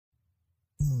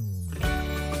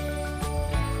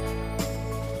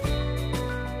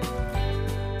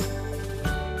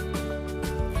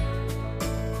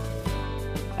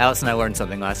Allison, I learned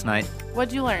something last night.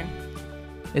 What'd you learn?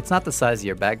 It's not the size of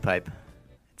your bagpipe.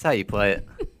 It's how you play it.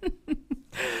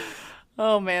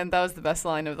 Oh, man, that was the best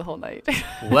line of the whole night.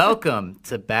 Welcome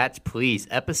to Batch Please,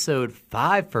 episode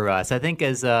 5 for us. I think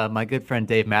as my good friend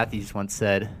Dave Matthews once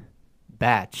said,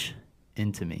 batch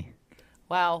into me.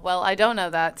 Wow. Well, I don't know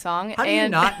that song. How do you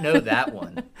not know that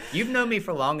one? You've known me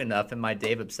for long enough in my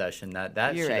Dave obsession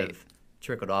that You're should right. have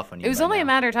trickled off on you. It was by only now. a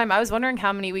matter of time. I was wondering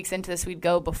how many weeks into this we'd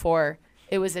go before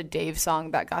it was a Dave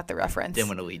song that got the reference. Didn't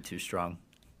want to lead too strong.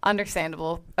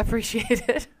 Understandable. Appreciate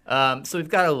it. So we've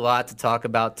got a lot to talk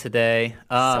about today.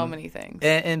 So many things.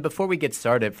 And before we get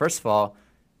started, first of all,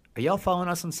 are y'all following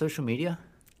us on social media?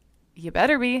 You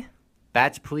better be.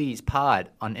 Batch Please Pod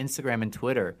on Instagram and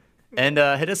Twitter. And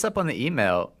hit us up on the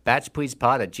email,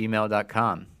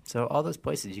 batchpleasepod@gmail.com. So all those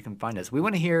places you can find us. We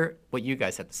want to hear what you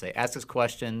guys have to say. Ask us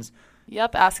questions.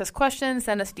 Yep. Ask us questions.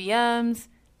 Send us DMs.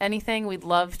 Anything. We'd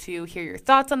love to hear your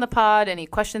thoughts on the pod, any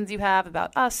questions you have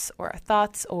about us or our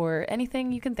thoughts or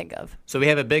anything you can think of. So we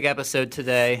have a big episode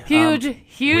today.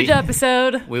 Huge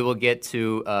episode. We will get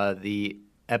to the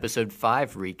episode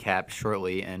 5 recap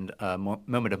shortly and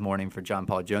moment of mourning for John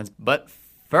Paul Jones. But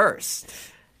first.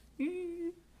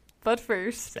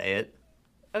 Say it.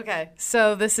 Okay,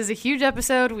 so this is a huge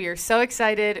episode. We are so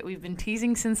excited. We've been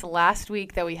teasing since last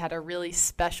week that we had a really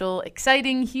special,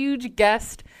 exciting, huge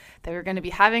guest that we're going to be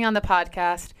having on the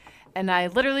podcast. And I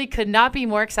literally could not be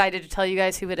more excited to tell you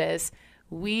guys who it is.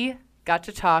 We got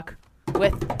to talk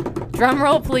with,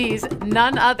 drumroll please,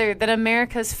 none other than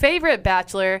America's favorite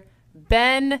bachelor,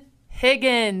 Ben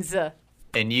Higgins.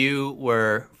 And you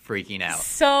were freaking out.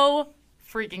 So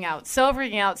freaking out,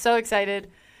 so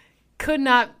excited. Could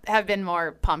not have been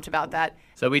more pumped about that.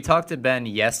 So we talked to Ben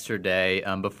yesterday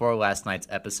before last night's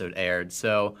episode aired.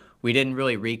 So we didn't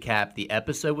really recap the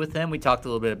episode with him. We talked a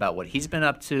little bit about what he's been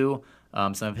up to,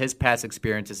 some of his past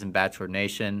experiences in Bachelor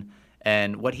Nation,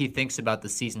 and what he thinks about the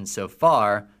season so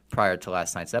far prior to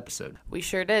last night's episode. We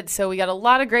sure did. So we got a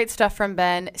lot of great stuff from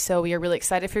Ben. So we are really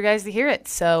excited for you guys to hear it.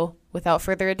 So without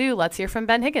further ado, let's hear from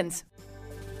Ben Higgins.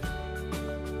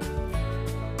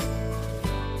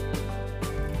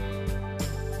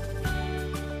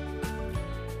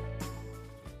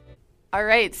 All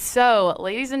right, so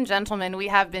ladies and gentlemen, we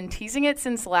have been teasing it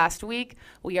since last week.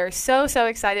 We are so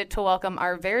excited to welcome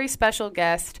our very special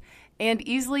guest and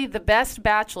easily the best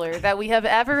bachelor that we have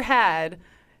ever had,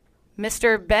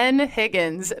 Mr. Ben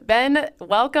Higgins. Ben,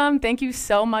 welcome. Thank you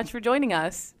so much for joining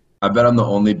us. I bet I'm the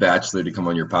only bachelor to come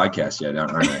on your podcast yet,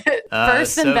 aren't I?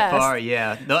 First and best. So far,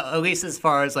 yeah. At least as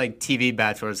far as like TV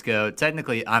bachelors go.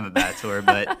 Technically, I'm a bachelor,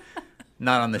 but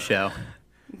not on the show.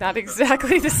 Not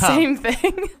exactly the same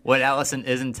thing. What Allison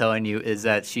isn't telling you is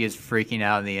that she is freaking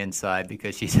out on the inside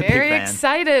because she's a big Very fan.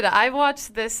 excited. I've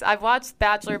watched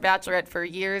Bachelor, Bachelorette for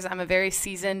years. I'm a very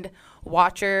seasoned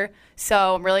watcher,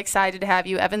 so I'm really excited to have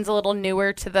you. Evan's a little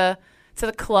newer to the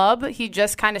club. He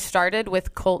just kind of started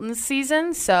with Colton's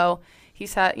season, so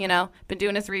he's been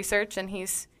doing his research, and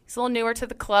he's a little newer to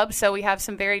the club. So we have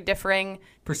some very differing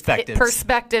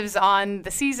perspectives on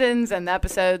the seasons and the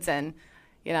episodes and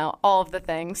all of the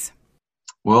things.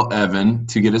 Well, Evan,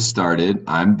 to get us started,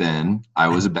 I'm Ben. I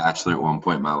was a bachelor at one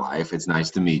point in my life. It's nice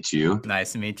to meet you.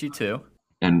 Nice to meet you too.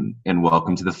 And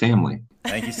welcome to the family.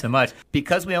 Thank you so much.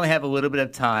 Because we only have a little bit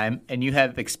of time and you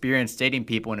have experience dating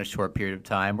people in a short period of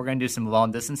time, we're going to do some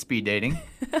long-distance speed dating.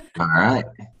 All right.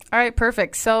 All right,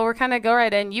 perfect. So we're kind of go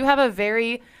right in. You have a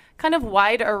very kind of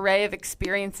wide array of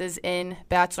experiences in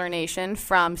Bachelor Nation,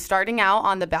 from starting out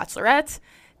on The Bachelorette,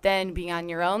 then being on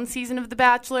your own season of The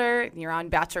Bachelor, you're on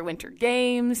Bachelor Winter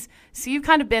Games. So you've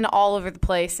kind of been all over the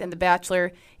place in the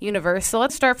Bachelor universe. So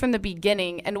let's start from the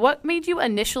beginning. And what made you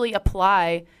initially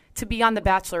apply to be on The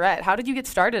Bachelorette? How did you get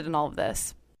started in all of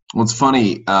this? Well, it's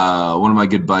funny. One of my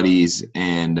good buddies,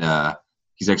 and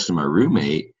he's actually my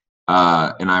roommate,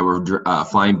 and I were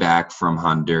flying back from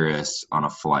Honduras on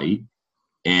a flight.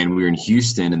 And we were in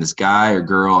Houston, and this guy or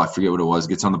girl, I forget what it was,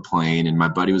 gets on the plane, and my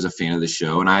buddy was a fan of the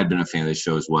show, and I had been a fan of the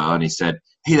show as well. And he said,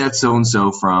 "Hey, that's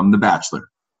so-and-so from The Bachelor."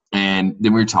 And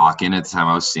then we were talking. At the time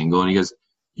I was single, and he goes,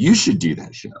 "You should do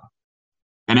that show."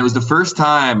 And it was the first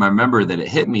time I remember that it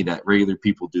hit me that regular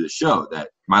people do the show, that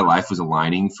my life was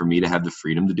aligning for me to have the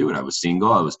freedom to do it. I was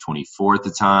single. I was 24 at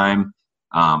the time.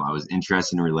 I was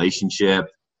interested in a relationship.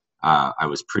 I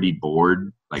was pretty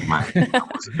bored. I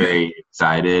wasn't very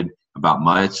excited about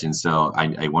much, and so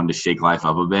I wanted to shake life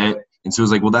up a bit. And so it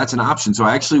was like, well, that's an option. So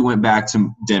I actually went back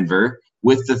to Denver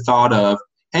with the thought of,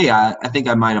 hey, I think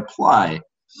I might apply.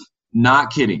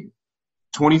 Not kidding.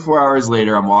 24 hours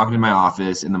later, I'm walking in my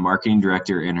office, and the marketing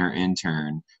director and her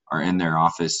intern are in their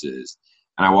offices.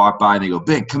 And I walk by, and they go,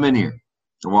 "Ben, come in here."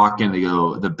 I walk in, they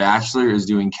go, The Bachelor is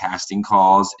doing casting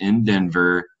calls in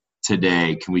Denver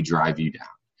today. Can we drive you down?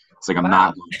 It's like, I'm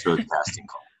not going to a casting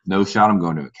call. No shot I'm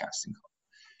going to a casting call.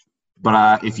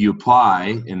 But if you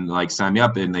apply and like sign me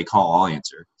up and they call, I'll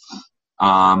answer.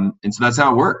 And so that's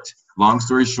how it worked. Long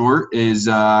story short is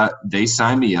they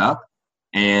signed me up,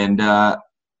 and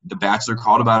The Bachelor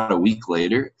called about a week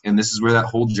later, and this is where that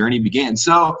whole journey began.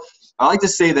 So I like to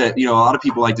say that, a lot of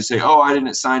people like to say, oh, I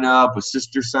didn't sign up. A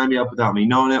sister signed me up without me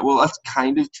knowing it. Well, that's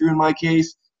kind of true in my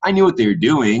case. I knew what they were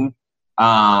doing.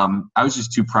 I was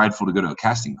just too prideful to go to a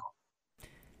casting call.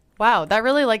 Wow, that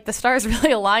really, like, the stars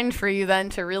really aligned for you then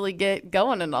to really get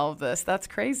going in all of this. That's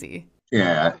crazy.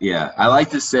 Yeah. I like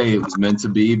to say it was meant to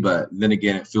be, but then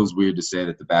again, it feels weird to say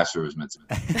that The Bachelor was meant to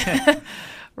be.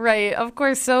 Right, of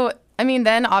course. So, I mean,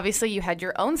 then obviously you had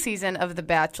your own season of The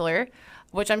Bachelor,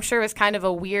 which I'm sure was kind of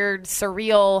a weird,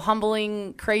 surreal,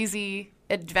 humbling, crazy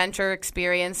adventure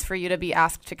experience for you to be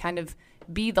asked to kind of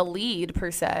be the lead,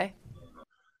 per se.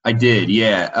 I did,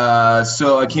 yeah.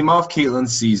 So I came off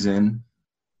Caitlin's season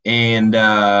and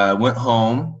went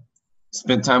home,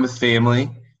 spent time with family,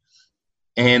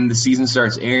 and the season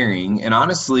starts airing. And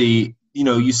honestly,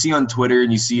 you see on Twitter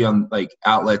and you see on like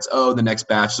outlets, oh, the next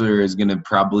Bachelor is going to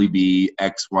probably be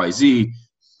XYZ.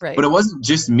 Right. But it wasn't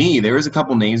just me. There was a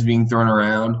couple names being thrown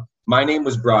around. My name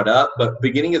was brought up, but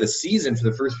beginning of the season, for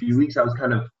the first few weeks, I was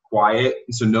kind of quiet,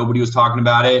 and so nobody was talking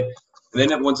about it. And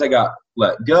then once I got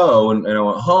let go and I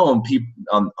went home, people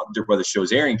where the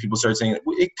show's airing, people started saying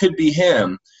it could be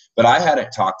him, but I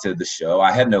hadn't talked to the show.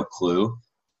 I had no clue.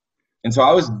 And so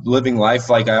I was living life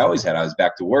like I always had. I was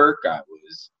back to work. I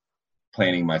was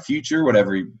planning my future,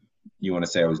 whatever you want to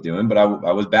say I was doing, but I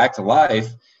was back to life.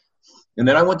 And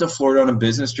then I went to Florida on a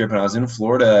business trip, and I was in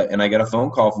Florida, and I got a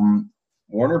phone call from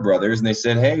Warner Brothers, and they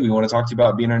said, hey, we want to talk to you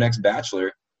about being our next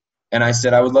Bachelor. And I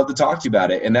said, I would love to talk to you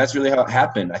about it. And that's really how it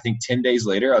happened. I think 10 days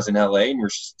later, I was in LA, and we're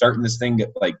starting this thing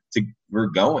we're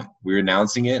going. We were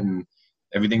announcing it, and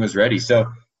everything was ready. So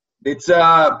it's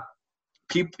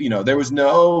there was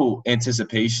no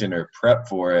anticipation or prep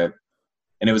for it.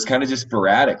 And it was kind of just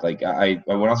sporadic. Like I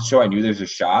went off the show, I knew there was a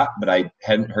shot, but I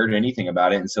hadn't heard anything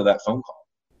about it until that phone call.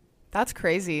 That's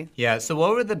crazy. Yeah. So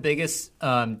what were the biggest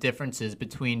differences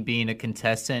between being a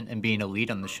contestant and being a lead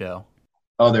on the show?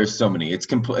 Oh, there's so many. It's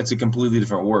a completely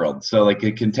different world. So like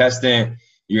a contestant,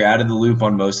 you're out of the loop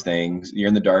on most things. You're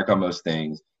in the dark on most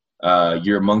things.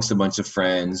 You're amongst a bunch of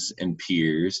friends and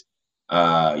peers.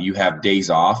 You have days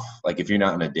off. Like if you're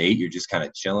not on a date, you're just kind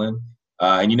of chilling.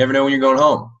 And you never know when you're going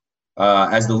home.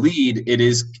 As the lead, it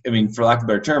is, for lack of a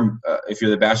better term, if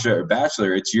you're the Bachelor or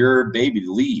Bachelor, it's your baby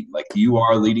to lead. Like you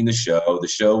are leading the show. The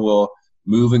show will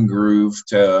move and groove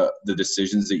to the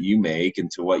decisions that you make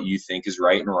and to what you think is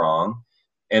right and wrong.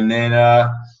 And then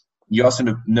you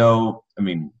also know,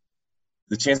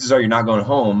 the chances are you're not going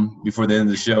home before the end of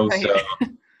the show.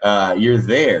 So you're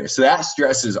there. So that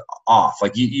stress is off.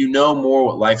 Like you know more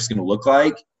what life's going to look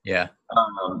like. Yeah.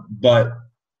 But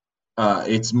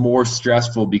it's more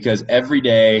stressful because every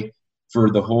day for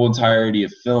the whole entirety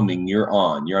of filming, you're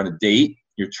on a date,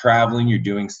 you're traveling, you're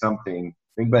doing something.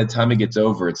 I think by the time it gets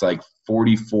over, it's like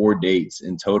 44 dates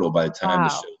in total by the time the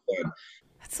show's done.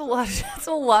 That's a lot. That's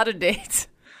a lot of dates.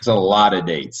 It's a lot of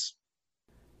dates.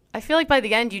 I feel like by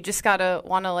the end, you just gotta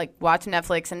want to like watch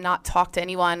Netflix and not talk to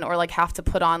anyone or like have to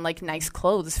put on like nice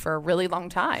clothes for a really long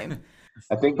time.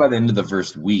 I think by the end of the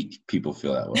first week, people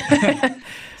feel that way.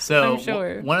 So I'm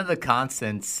sure. One of the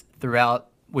constants throughout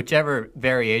whichever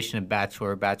variation of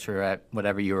Bachelor or Bachelorette,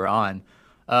 whatever you were on,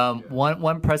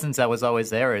 one presence that was always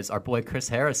there is our boy Chris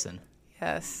Harrison.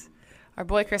 Yes, our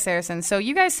boy Chris Harrison. So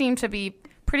you guys seem to be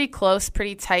pretty close,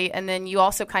 pretty tight, and then you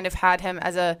also kind of had him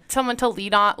as someone to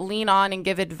lean on and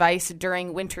give advice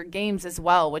during winter games as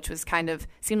well, which was kind of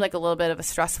seemed like a little bit of a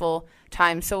stressful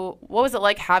time. So what was it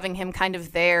like having him kind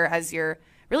of there as your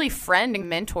really friend and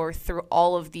mentor through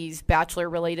all of these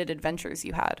Bachelor-related adventures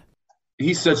you had?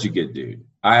 He's such a good dude.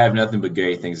 I have nothing but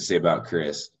great things to say about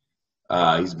Chris.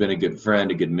 He's been a good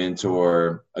friend, a good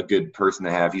mentor, a good person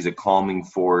to have. He's a calming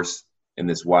force in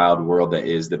this wild world that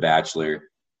is The Bachelor.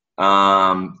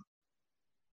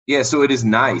 Yeah, so it is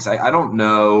nice. I don't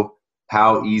know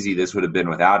how easy this would have been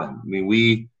without him.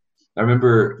 I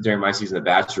remember during my season of The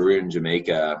Bachelor, we were in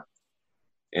Jamaica,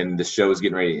 and the show was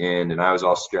getting ready to end, and I was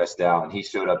all stressed out, and he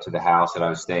showed up to the house that I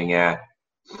was staying at,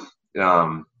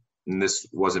 and this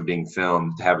wasn't being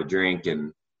filmed, to have a drink,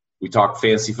 and we talked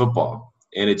fantasy football,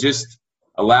 and it just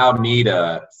allowed me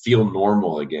to feel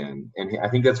normal again. And I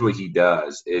think that's what he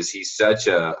does, is he's such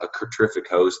a terrific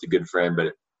host, a good friend,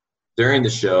 but during the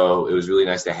show, it was really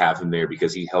nice to have him there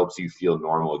because he helps you feel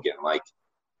normal again. Like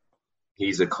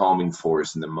he's a calming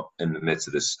force in the midst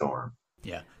of this storm.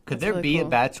 Yeah. Could That's there really be a cool.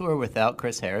 Bachelor without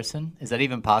Chris Harrison? Is that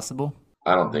even possible?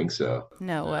 I don't think so.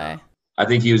 No way. I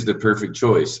think he was the perfect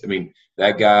choice. I mean,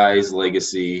 that guy's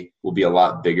legacy will be a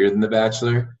lot bigger than The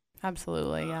Bachelor,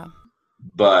 Absolutely, yeah.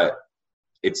 but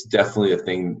it's definitely a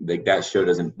thing. Like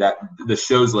the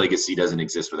show's legacy doesn't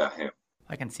exist without him.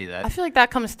 I can see I that. feel like that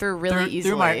comes through really easily.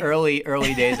 Through my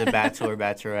early days of Bachelor,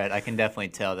 Bachelorette, I can definitely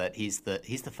tell that he's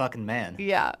the fucking man.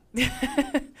 Yeah. He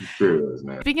sure is,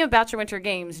 man. Speaking of Bachelor Winter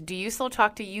Games, do you still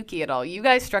talk to Yuki at all? You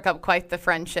guys struck up quite the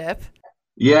friendship.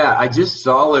 Yeah, I just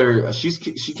saw her.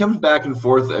 She comes back and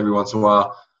forth every once in a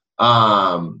while.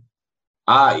 I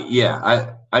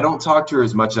don't talk to her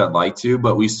as much as I'd like to,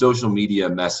 but we social media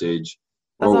message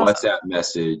or That's awesome. WhatsApp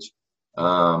message.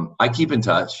 I keep in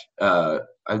touch.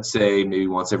 I'd say maybe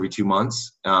once every 2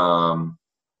 months. I'm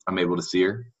able to see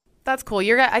her. That's cool.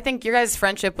 I think your guys'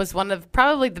 friendship was one of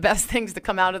probably the best things to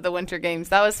come out of the Winter Games.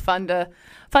 That was fun to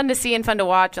see and fun to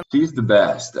watch. She's the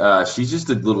best. She's just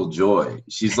a little joy.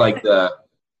 She's like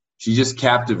she just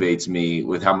captivates me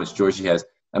with how much joy she has.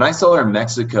 And I saw her in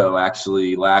Mexico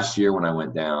actually last year when I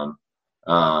went down.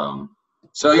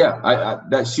 So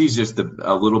yeah, she's just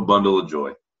a little bundle of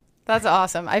joy. That's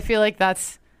awesome. I feel like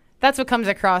that's what comes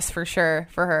across for sure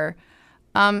for her.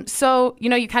 So,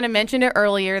 you kind of mentioned it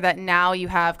earlier that now you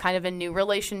have kind of a new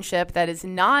relationship that is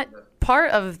not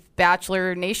part of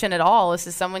Bachelor Nation at all. This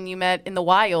is someone you met in the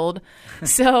wild.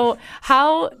 So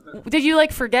how did you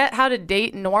forget how to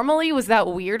date normally? Was that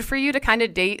weird for you to kind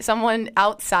of date someone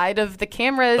outside of the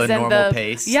cameras A and normal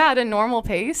pace? Yeah, at a normal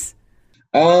pace?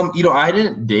 I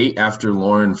didn't date after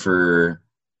Lauren for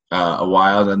a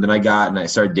while, and then I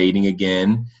started dating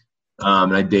again.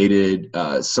 And I dated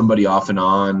somebody off and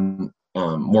on,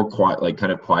 more quiet,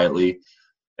 kind of quietly.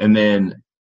 And then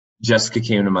Jessica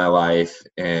came into my life,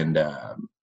 and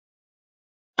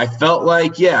I felt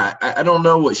like, I don't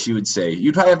know what she would say.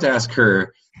 You'd probably have to ask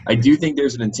her. I do think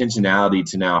there's an intentionality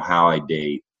to now how I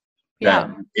date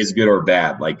that is good or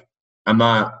bad. Like, I'm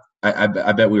not.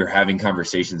 I bet we were having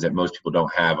conversations that most people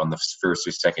don't have on the first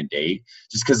or second date,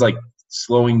 just because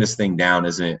slowing this thing down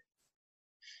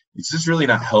it's just really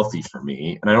not healthy for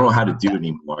me, and I don't know how to do it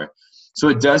anymore. So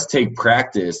it does take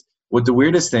practice. What the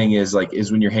weirdest thing is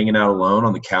when you're hanging out alone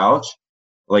on the couch,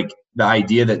 the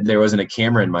idea that there wasn't a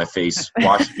camera in my face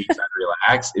watching me try to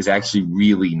relax is actually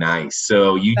really nice.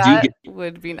 So That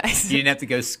would be nice. You didn't have to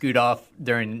go scoot off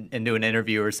and do an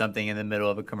interview or something in the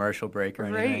middle of a commercial break or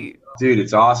anything. Great. Dude,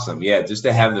 it's awesome. Yeah, just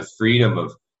to have the freedom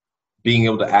of being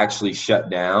able to actually shut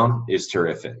down is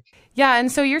terrific. Yeah,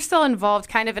 and so you're still involved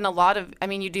kind of in a lot of,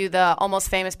 you do the Almost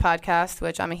Famous podcast,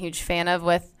 which I'm a huge fan of,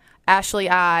 with Ashley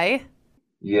I.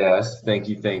 Yes, thank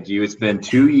you. It's been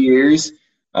 2 years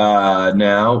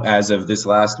now as of this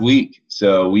last week.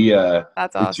 So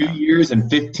That's awesome. 2 years and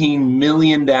 15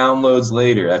 million downloads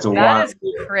later. That's a That wild.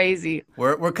 is crazy.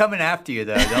 We're coming after you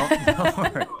though. Don't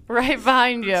worry. Right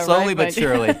behind you. Slowly but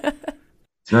surely.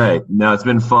 That's right. No, it's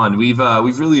been fun. We've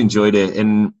really enjoyed it,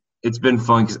 and it's been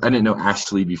fun because I didn't know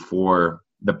Ashley before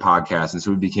the podcast, and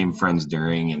so we became friends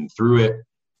during and through it.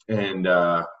 And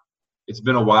it's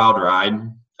been a wild ride.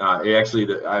 I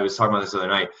was talking about this the other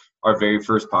night. Our very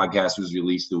first podcast was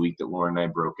released the week that Lauren and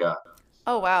I broke up.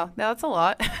 Oh, wow. That's a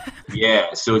lot.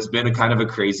 Yeah, so it's been a kind of a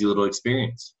crazy little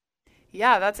experience.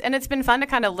 Yeah, and it's been fun to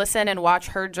kind of listen and watch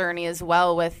her journey as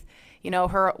well with,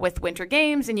 her with Winter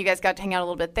Games, and you guys got to hang out a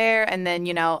little bit there. And then,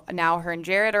 now her and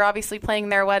Jared are obviously planning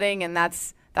their wedding, and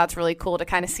that's really cool to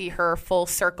kind of see her full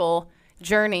circle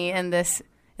journey in this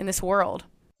world.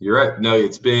 You're right. No,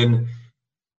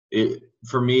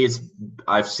 for me,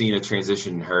 I've seen a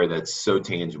transition in her that's so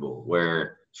tangible,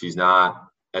 where she's not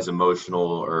as emotional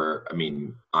or,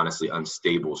 honestly,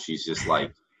 unstable. She's just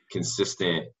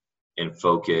consistent and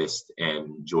focused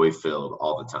and joy-filled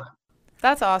all the time.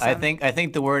 That's awesome. I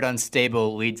think the word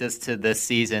unstable leads us to this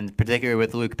season, particularly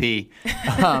with Luke P.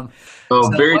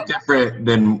 Very different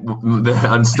than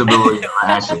the instability of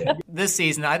Ashley. This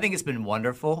season, I think it's been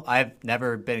wonderful. I've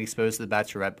never been exposed to The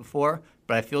Bachelorette before,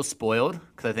 but I feel spoiled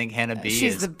because I think Hannah B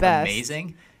She's is the best.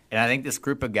 amazing. And I think this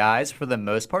group of guys, for the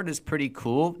most part, is pretty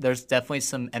cool. There's definitely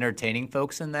some entertaining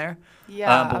folks in there.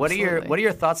 Yeah, but what absolutely. are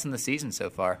your thoughts on the season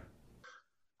so far?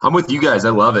 I'm with you guys.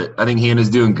 I love it. I think Hannah's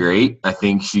doing great. I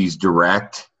think she's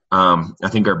direct. I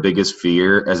think our biggest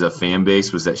fear as a fan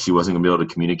base was that she wasn't going to be able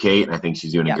to communicate, and I think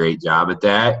she's doing a great job at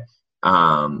that.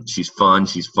 She's fun.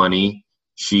 She's funny.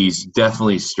 She's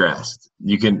definitely stressed.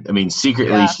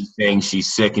 Secretly she's saying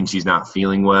she's sick and she's not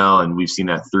feeling well, and we've seen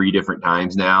that 3 different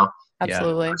times now.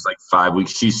 Absolutely. It's 5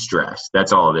 weeks. She's stressed.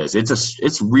 That's all it is.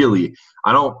 It's really,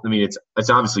 it's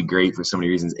obviously great for so many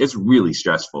reasons. It's really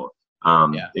stressful.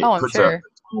 It I'm puts sure. a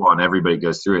toll on everybody who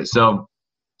goes through it. So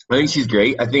I think she's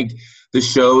great. I think the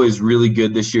show is really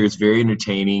good this year. It's very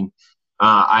entertaining.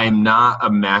 I am not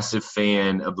a massive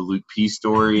fan of the Luke P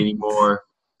story anymore.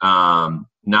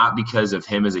 Not because of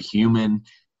him as a human.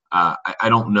 I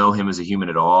don't know him as a human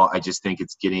at all. I just think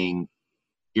it's getting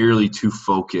eerily too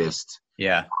focused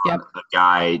Yeah. on a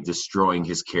guy destroying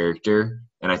his character.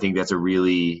 And I think that's a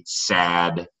really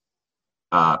sad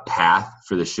path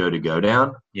for the show to go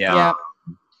down. Yeah.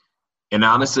 And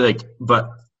honestly, but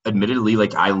admittedly,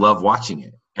 I love watching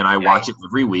it. And I watch it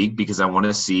every week because I want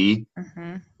to see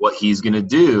what he's going to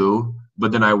do.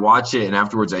 But then I watch it, and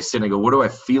afterwards I sit and I go, what do I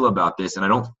feel about this? And I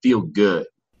don't feel good.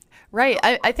 Right.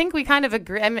 I think we kind of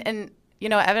agree. And,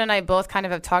 Evan and I both kind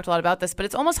of have talked a lot about this, but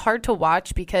it's almost hard to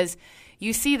watch because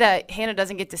you see that Hannah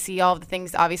doesn't get to see all of the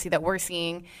things, obviously, that we're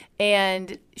seeing.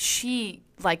 And she,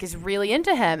 is really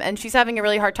into him. And she's having a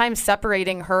really hard time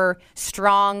separating her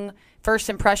strong first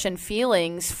impression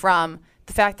feelings from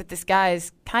the fact that this guy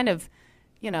is kind of,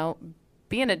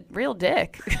 being a real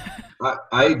dick.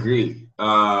 I agree.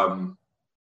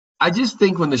 I just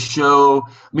think when the show,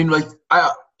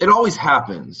 it always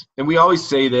happens, and we always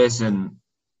say this, and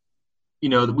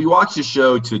we watch the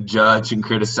show to judge and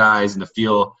criticize and to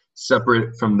feel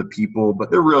separate from the people, but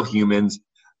they're real humans.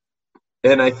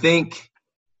 And I think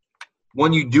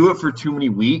when you do it for too many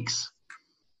weeks,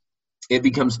 it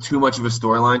becomes too much of a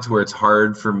storyline to where it's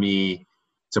hard for me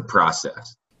to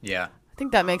process. Yeah. I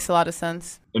think that makes a lot of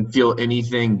sense. And feel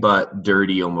anything but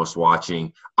dirty almost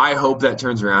watching. I hope that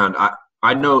turns around.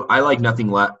 I know I like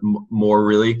nothing more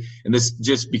really, and this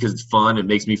just because it's fun, it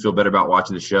makes me feel better about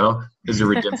watching the show, is a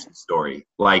redemption story.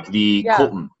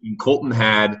 Colton. Colton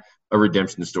had a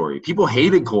redemption story. People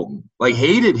hated Colton,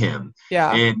 hated him.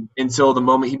 Yeah. And until the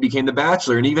moment he became the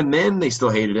Bachelor, and even then they still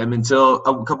hated him until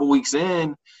a couple weeks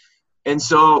in. And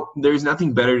so there's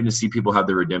nothing better than to see people have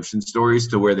their redemption stories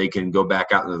to where they can go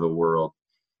back out into the world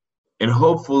and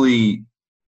hopefully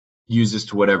use this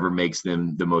to whatever makes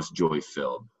them the most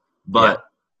joy-filled. But,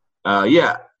 I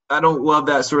don't love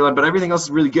that storyline, but everything else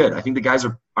is really good. I think the guys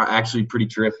are actually pretty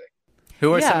terrific.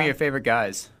 Who are some of your favorite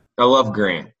guys? I love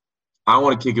Grant. I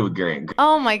want to kick it with Grant.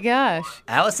 Oh, my gosh.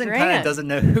 Allison kind of doesn't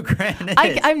know who Grant is.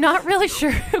 I'm not really sure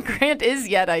who Grant is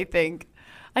yet, I think.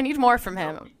 I need more from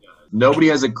him. Nobody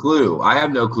has a clue. I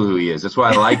have no clue who he is. That's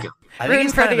why I like him. I think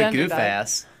he's kind of a goof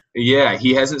ass. Yeah,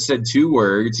 he hasn't said 2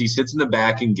 words. He sits in the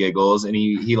back and giggles, and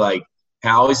he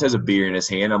always has a beer in his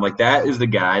hand. I'm like, that is the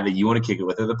guy that you want to kick it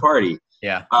with at the party.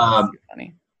 Yeah.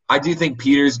 Funny. I do think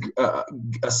Peter's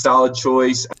a solid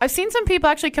choice. I've seen some people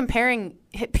actually comparing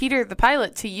Peter the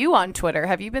pilot to you on Twitter.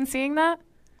 Have you been seeing that?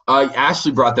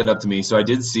 Ashley brought that up to me, so I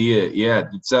did see it. Yeah,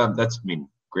 it's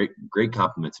great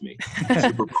compliment to me.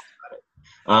 Super pumped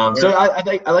about it. So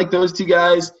I like those 2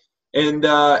 guys. And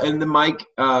the Mike,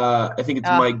 I think it's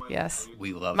Mike. Yes.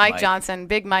 We love Mike Johnson.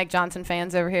 Big Mike Johnson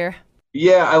fans over here.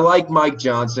 Yeah, I like Mike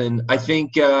Johnson. I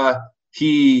think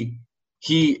he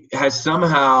has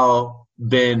somehow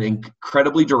been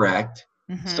incredibly direct,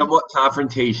 somewhat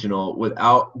confrontational,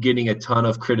 without getting a ton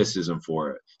of criticism for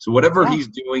it. So whatever he's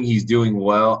doing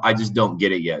well. I just don't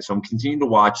get it yet. So I'm continuing to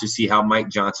watch to see how Mike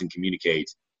Johnson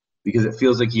communicates, because it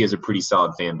feels like he has a pretty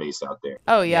solid fan base out there.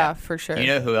 Oh, yeah, for sure. You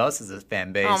know who else is a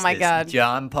fan base? Oh, my God.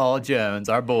 John Paul Jones,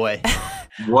 our boy.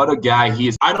 What a guy he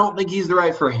is. I don't think he's the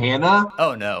right for Hannah.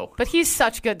 Oh, no. But he's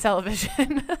such good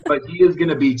television. But he is going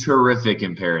to be terrific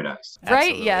in Paradise. Right?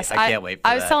 Absolutely. Yes. I can't wait for that.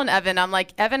 I was telling Evan, I'm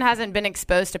like, Evan hasn't been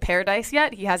exposed to Paradise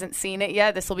yet. He hasn't seen it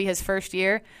yet. This will be his first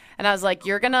year. And I was like,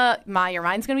 your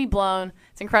mind's going to be blown.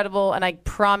 It's incredible. And I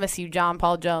promise you, John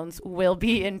Paul Jones will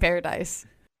be in Paradise.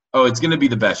 Oh, it's going to be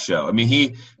the best show. I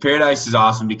mean, Paradise is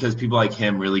awesome because people like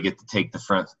him really get to take the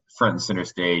front and center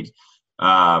stage.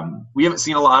 We haven't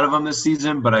seen a lot of them this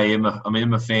season, but I'm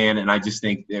a fan, and I just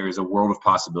think there is a world of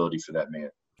possibility for that man.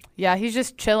 Yeah, he's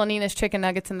just chilling, eating his chicken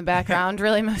nuggets in the background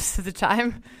really most of the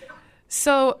time.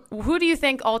 So who do you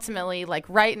think ultimately,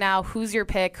 right now, who's your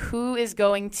pick? Who is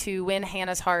going to win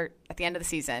Hannah's heart at the end of the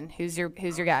season? Who's your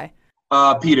guy?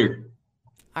 Peter.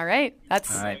 All right.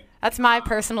 That's my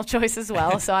personal choice as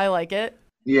well, so I like it.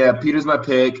 Yeah, Peter's my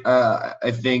pick.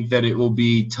 I think that it will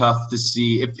be tough to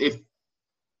see if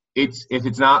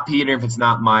it's not Peter, if it's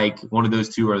not Mike, one of those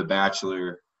 2 are the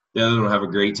Bachelor. The other one will have a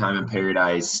great time in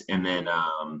Paradise, and then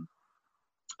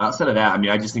outside of that, I mean,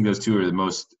 I just think those 2 are the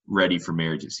most ready for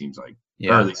marriage. It seems like,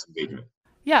 or at least engagement.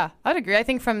 Yeah, I'd agree. I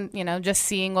think from just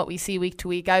seeing what we see week to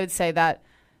week, I would say that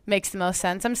makes the most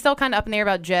sense. I'm still kind of up in the air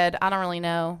about Jed. I don't really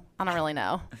know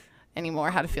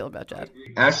anymore how to feel about Jed.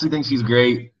 Ashley thinks he's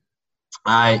great.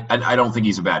 I don't think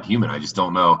he's a bad human. I just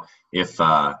don't know if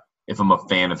if I'm a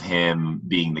fan of him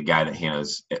being the guy that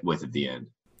Hannah's with at the end.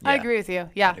 I agree with you.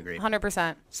 Yeah, I'd agree.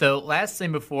 100%. So last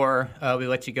thing before we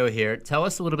let you go here, tell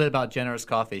us a little bit about Generous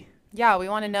Coffee. Yeah, we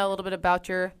want to know a little bit about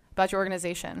your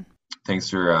organization. Thanks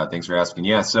for asking.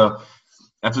 Yeah, so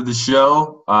after the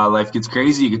show, life gets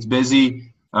crazy, it gets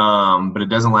busy, but it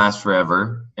doesn't last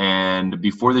forever. And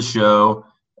before the show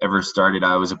ever started,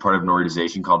 I was a part of an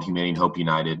organization called Humanity and Hope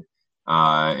United,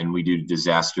 and we do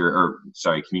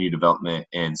community development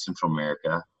in Central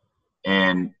America.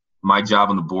 And my job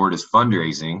on the board is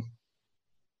fundraising.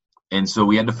 And so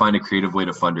we had to find a creative way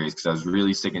to fundraise because I was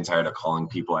really sick and tired of calling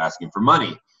people asking for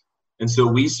money. And so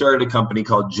we started a company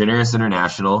called Generous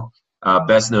International,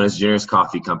 best known as Generous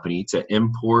Coffee Company, to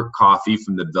import coffee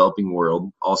from the developing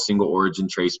world, all single origin,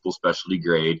 traceable, specialty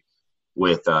grade,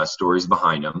 with stories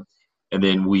behind them. And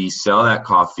then we sell that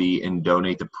coffee and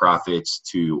donate the profits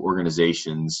to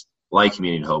organizations like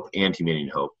Humanity and Hope and Humanity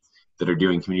and Hope that are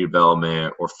doing community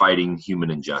development or fighting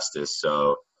human injustice.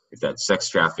 So if that's sex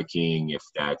trafficking, if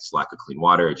that's lack of clean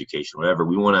water, education, whatever,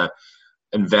 we want to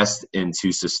invest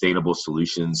into sustainable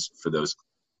solutions for those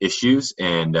issues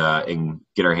and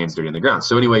get our hands dirty on the ground.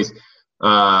 So anyways,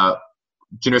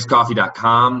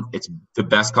 generouscoffee.com. It's the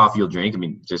best coffee you'll drink. I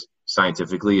mean, just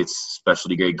scientifically, it's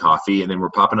specialty grade coffee. And then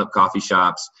we're popping up coffee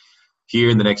shops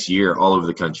here in the next year all over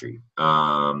the country.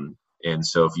 And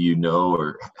so if you know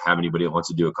or have anybody that wants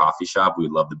to do a coffee shop, we'd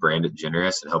love to brand it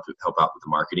Generous and help out with the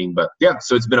marketing. But yeah,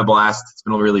 so it's been a blast. It's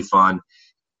been really fun.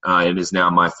 It is now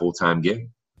my full-time gig.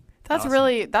 That's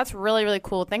awesome. Really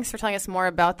cool. Thanks for telling us more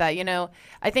about that. You know,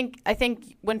 I think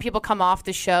when people come off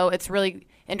the show, it's really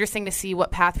interesting to see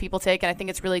what path people take. And I think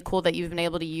it's really cool that you've been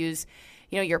able to use,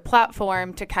 your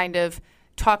platform to kind of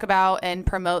talk about and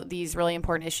promote these really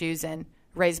important issues and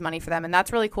raise money for them. And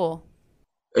that's really cool.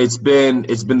 It's been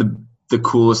the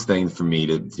coolest thing for me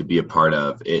to be a part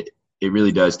of. It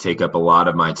really does take up a lot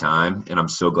of my time, and I'm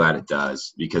so glad it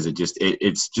does because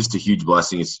it's just a huge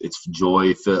blessing. It's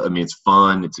joy. I mean, it's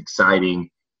fun. It's exciting.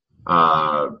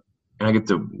 And I get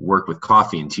to work with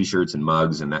coffee and T-shirts and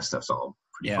mugs, and that stuff's all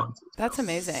pretty fun. That's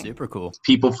amazing. Super cool.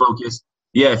 People focused.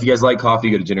 Yeah, if you guys like coffee,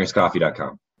 go to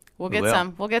generouscoffee.com. We'll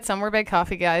get some. We're big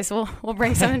coffee guys. We'll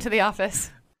bring some into the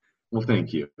office. Well,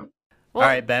 thank you. All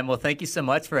right, Ben. Well, thank you so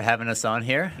much for having us on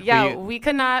here. Yeah, we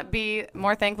could not be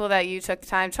more thankful that you took the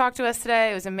time to talk to us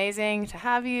today. It was amazing to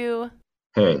have you.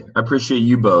 Hey, I appreciate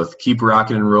you both. Keep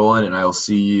rocking and rolling, and I will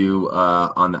see you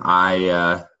on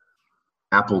the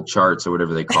Apple charts or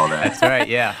whatever they call that. That's right,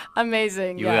 yeah.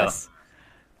 Amazing, yes. Will.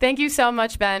 Thank you so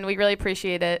much, Ben. We really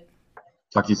appreciate it.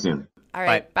 Talk to you soon. All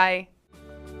right, bye.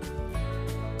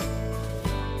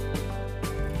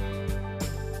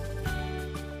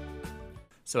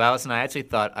 So, Allison, I actually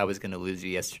thought I was going to lose you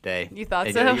yesterday. You thought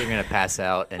so? You're going to pass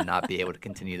out and not be able to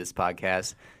continue this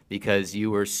podcast because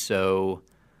you were so,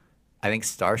 I think,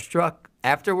 starstruck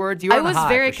afterwards. I was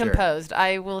very composed,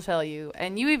 I will tell you.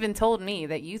 And you even told me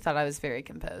that you thought I was very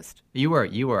composed. You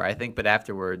were, I think. But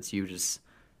afterwards, you just,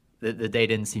 the day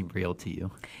didn't seem real to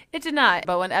you. It did not.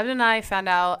 But when Evan and I found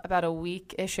out about a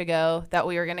week-ish ago that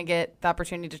we were going to get the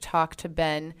opportunity to talk to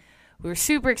Ben, we were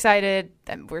super excited.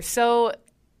 And we're so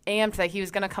amped that he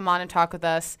was going to come on and talk with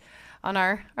us on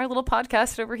our little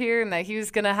podcast over here and that he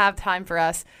was going to have time for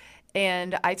us.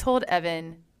 And I told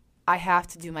Evan I have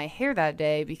to do my hair that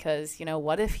day because,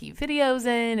 what if he videos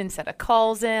in instead of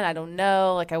calls in? I don't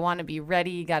know. I want to be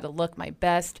ready, got to look my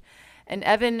best. And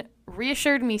Evan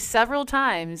reassured me several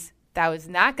times that was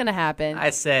not going to happen.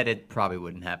 I said it probably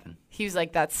wouldn't happen. He was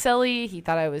like, that's silly. He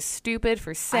thought I was stupid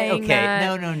for saying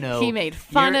that. No. He made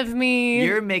fun of me.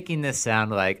 You're making this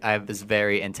sound like I was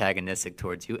very antagonistic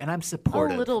towards you, and I'm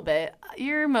supportive. A little bit.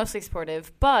 You're mostly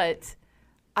supportive, but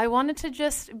I wanted to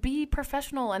just be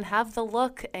professional and have the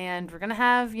look, and we're going to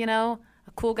have, a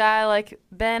cool guy like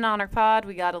Ben on our pod.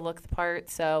 We got to look the part,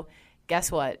 so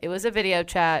guess what? It was a video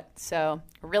chat, so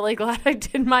really glad I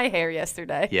did my hair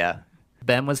yesterday. Yeah.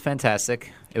 Ben was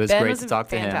fantastic. It was great to talk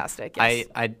to him. Fantastic, yes.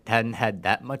 I hadn't had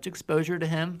that much exposure to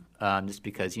him just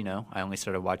because, I only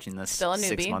started watching this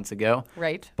 6 months ago.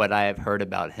 Right. But I have heard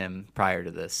about him prior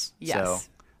to this. Yes. So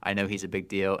I know he's a big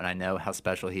deal, and I know how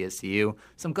special he is to you.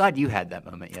 So I'm glad you had that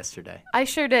moment yesterday. I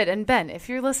sure did. And Ben, if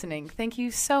you're listening, thank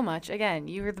you so much. Again,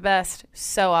 you were the best.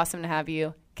 So awesome to have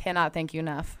you. Cannot thank you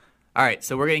enough. All right,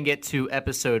 so we're going to get to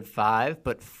episode 5.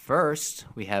 But first,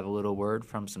 we have a little word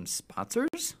from some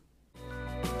sponsors.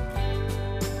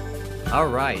 All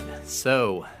right,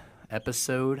 so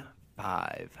episode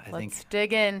 5. Let's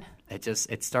dig in.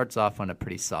 It starts off on a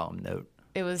pretty solemn note.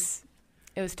 It was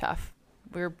tough.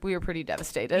 we were pretty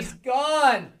devastated. He's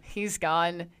gone. He's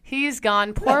gone. He's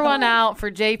gone. Pour one out for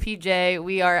JPJ.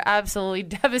 We are absolutely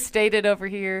devastated over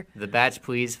here. The Batch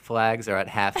Please flags are at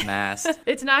half mast.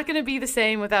 It's not going to be the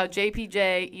same without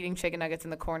JPJ eating chicken nuggets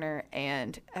in the corner,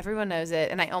 and everyone knows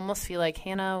it. And I almost feel like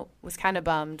Hannah was kind of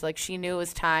bummed. Like, she knew it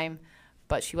was time,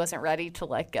 but she wasn't ready to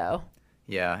let go.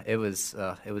 Yeah, it was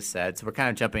sad. So we're kind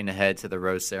of jumping ahead to the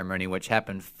rose ceremony, which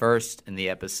happened first in the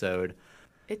episode.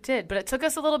 It did, but it took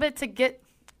us a little bit to get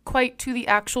quite to the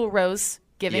actual rose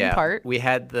giving part. We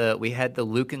had the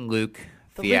Luke and Luke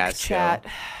the fiasco. Luke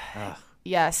chat.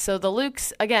 Yes, so the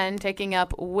Lukes, again, taking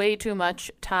up way too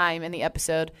much time in the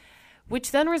episode,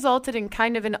 which then resulted in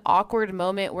kind of an awkward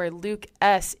moment where Luke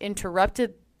S.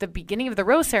 interrupted the beginning of the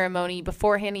rose ceremony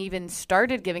before Hannah even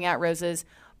started giving out roses,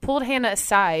 pulled Hannah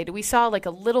aside. We saw like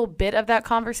a little bit of that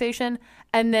conversation,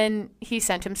 and then he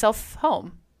sent himself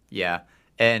home. Yeah,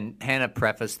 and Hannah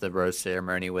prefaced the rose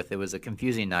ceremony with, it was a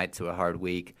confusing night to a hard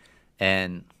week,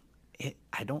 and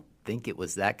I don't think it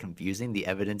was that confusing. The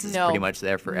evidence is pretty much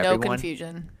there for everyone. No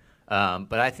confusion.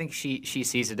 But I think she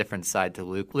sees a different side to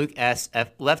Luke. Luke S.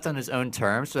 left on his own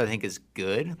terms, so I think is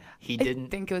good. I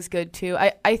think it was good too.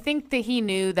 I think that he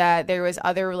knew that there was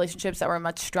other relationships that were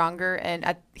much stronger,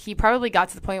 and he probably got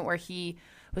to the point where he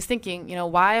was thinking,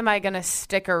 why am I going to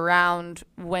stick around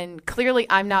when clearly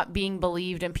I'm not being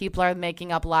believed and people are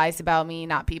making up lies about me,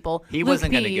 not people. He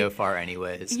wasn't going to go far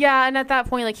anyways. Yeah, and at that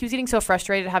point, like, he was getting so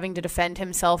frustrated having to defend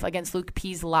himself against Luke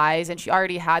P's lies, and she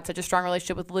already had such a strong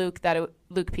relationship with Luke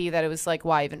P that it was like,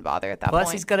 why even bother at that point?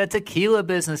 Plus, he's got a tequila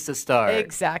business to start.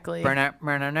 Exactly.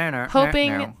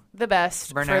 Hoping the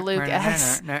best for Luke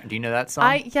S. Do you know that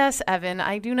song? Yes, Evan,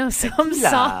 I do know some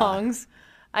songs.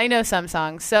 I know some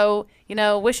songs. So,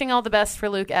 wishing all the best for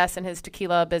Luke S. and his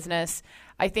tequila business.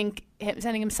 I think him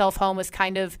sending himself home was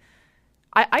kind of,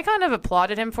 I kind of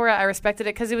applauded him for it. I respected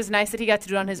it because it was nice that he got to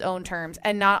do it on his own terms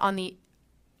and not on the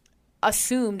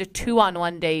assumed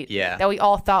 2-on-1 date that we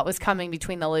all thought was coming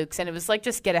between the Lukes. And it was like,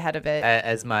 just get ahead of it.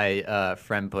 As my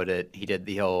friend put it, he did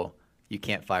the whole, you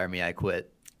can't fire me, I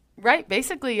quit. Right,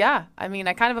 basically, yeah. I mean,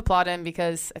 I kind of applaud him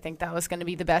because I think that was going to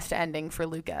be the best ending for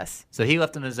Luke S. So he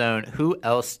left on his own. Who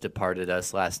else departed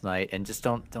us last night? And just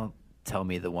don't tell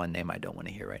me the one name I don't want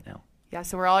to hear right now. Yeah,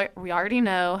 so we already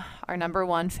know our number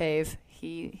one fave.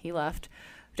 He left.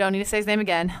 Don't need to say his name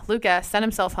again. Luke S. sent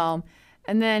himself home.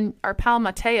 And then our pal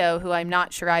Mateo, who I'm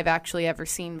not sure I've actually ever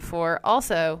seen before,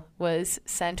 also was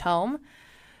sent home.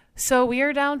 So we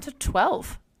are down to 12.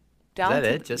 Is that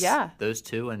it? Just those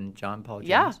two and John Paul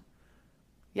Jones?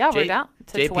 Yeah, we're down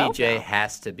to 12 JPJ now.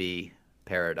 has to be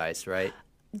Paradise, right?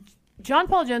 John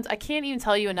Paul Jones, I can't even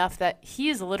tell you enough that he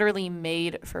is literally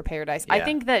made for Paradise. Yeah. I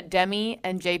think that Demi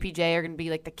and JPJ are going to be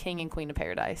like the king and queen of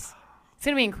Paradise. It's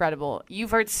going to be incredible.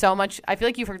 You've heard so much. I feel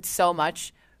like you've heard so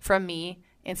much from me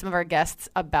and some of our guests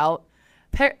about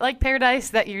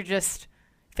Paradise that you're just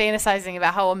fantasizing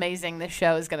about how amazing this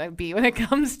show is going to be when it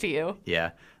comes to you.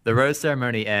 Yeah. The rose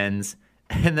ceremony ends.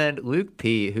 And then Luke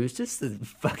P., who's just the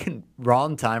fucking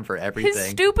wrong time for everything. His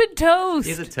stupid toast.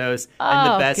 He's a toast.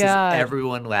 And the best is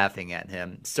everyone laughing at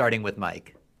him, starting with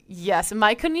Mike. Yes,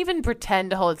 Mike couldn't even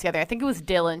pretend to hold it together. I think it was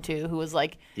Dylan, too, who was,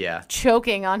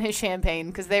 choking on his champagne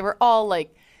because they were all,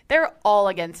 they're all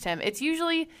against him. It's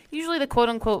usually the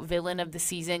quote-unquote villain of the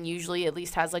season usually at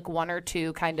least has, one or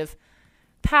two kind of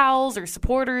pals or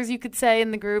supporters, you could say,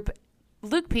 in the group.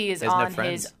 Luke P. is on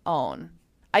his own.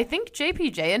 I think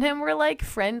JPJ and him were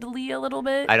friendly a little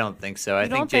bit. I don't think so. I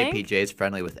think JPJ is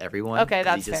friendly with everyone. Okay, that's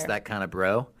fair. He's just that kind of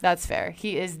bro. That's fair.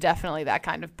 He is definitely that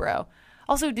kind of bro.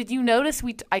 Also, did you notice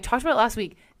I talked about it last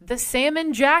week? The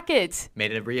salmon jacket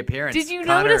made a reappearance. Did you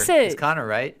notice it? It's Connor,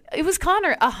 right? It was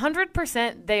Connor.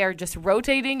 100%. They are just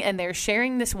rotating and they're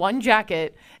sharing this one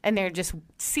jacket and they're just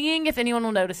seeing if anyone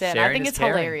will notice it. And I think it's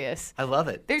hilarious. I love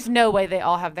it. There's no way they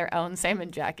all have their own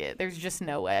salmon jacket. There's just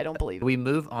no way. I don't believe it. We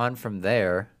move on from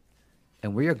there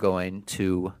and we are going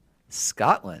to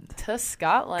Scotland.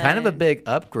 Kind of a big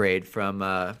upgrade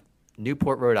from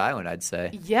Newport, Rhode Island, I'd say.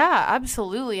 Yeah,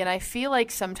 absolutely. And I feel like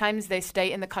sometimes they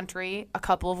stay in the country a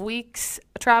couple of weeks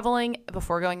traveling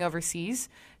before going overseas.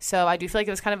 So I do feel like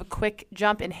it was kind of a quick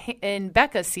jump. In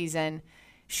Becca's season,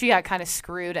 she got kind of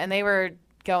screwed, and they were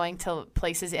going to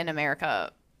places in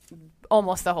America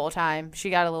almost the whole time.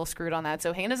 She got a little screwed on that.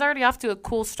 So Hannah's already off to a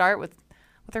cool start with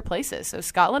their places. So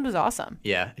Scotland was awesome.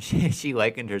 Yeah, she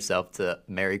likened herself to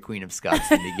Mary Queen of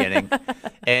Scots in the beginning.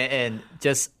 and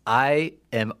just, I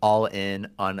am all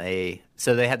in on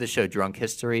so they had the show Drunk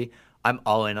History. I'm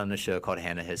all in on the show called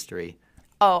Hannah History.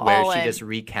 Oh, where she just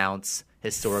recounts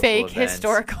historical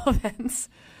historical events.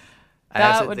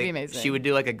 That would be amazing. She would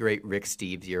do a great Rick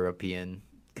Steves European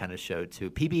kind of show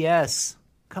too. PBS.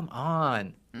 Come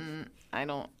on. I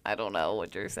don't know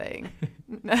what you're saying.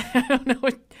 I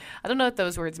don't know what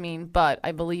those words mean, but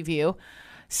I believe you.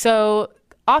 So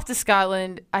off to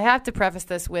Scotland. I have to preface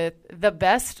this with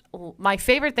my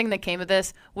favorite thing that came of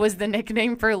this was the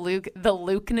nickname for Luke, the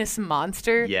Lukeness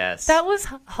Monster. Yes. That was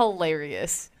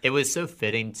hilarious. It was so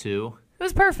fitting, too. It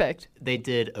was perfect. They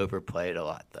did overplay it a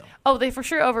lot, though. Oh, they for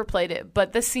sure overplayed it.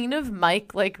 But the scene of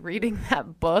Mike, like, reading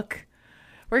that book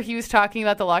where he was talking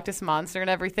about the Loch Ness Monster and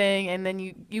everything, and then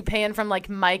you pan from, like,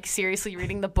 Mike seriously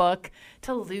reading the book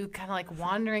to Luke kind of, like,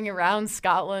 wandering around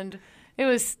Scotland. It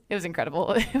was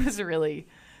incredible. It was really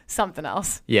something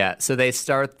else. Yeah, so they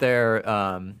start their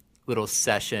little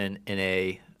session in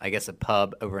a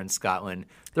pub over in Scotland.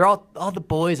 They're all the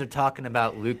boys are talking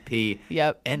about Luke P.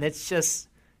 Yep. And it's just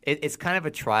it's kind of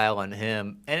a trial on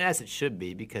him, and as it should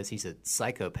be because he's a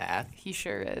psychopath. He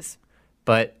sure is.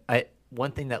 But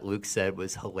one thing that Luke said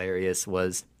was hilarious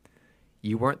was,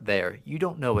 "You weren't there. You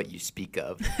don't know what you speak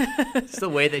of." It's the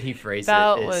way that he phrased it.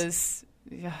 That was,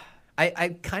 yeah.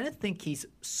 I kind of think he's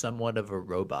somewhat of a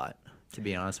robot, to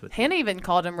be honest with you. Hannah even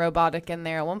called him robotic in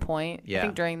there at one point. Yeah. I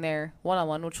think during their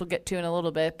one-on-one, which we'll get to in a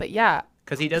little bit. But yeah,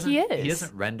 because he doesn't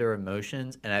is. render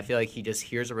emotions, and I feel like he just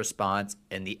hears a response,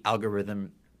 and the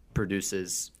algorithm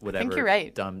produces whatever think you're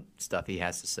right. dumb stuff he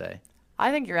has to say.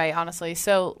 I think you're right, honestly.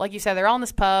 So, like you said, they're all in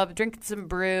this pub, drinking some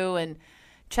brew and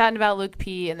chatting about Luke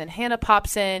P. And then Hannah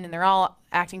pops in, and they're all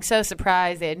acting so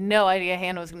surprised. They had no idea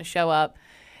Hannah was going to show up.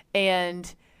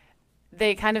 And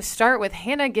they kind of start with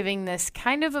Hannah giving this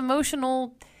kind of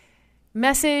emotional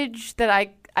message that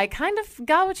I kind of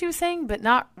got what she was saying, but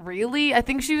not really. I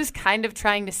think she was kind of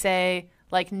trying to say,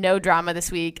 like, no drama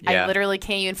this week. Yeah. I literally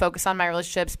can't even focus on my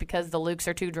relationships because the Lukes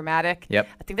are too dramatic. Yep.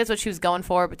 I think that's what she was going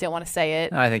for, but didn't want to say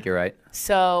it. I think you're right.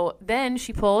 So then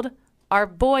she pulled our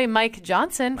boy Mike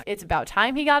Johnson. It's about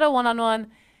time he got a one-on-one.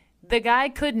 The guy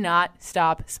could not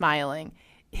stop smiling.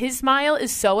 His smile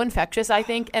is so infectious, I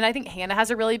think, and I think Hannah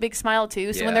has a really big smile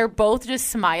too. So when they're both just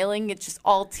smiling, it's just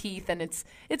all teeth, and it's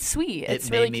sweet. It's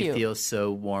really cute. It made me feel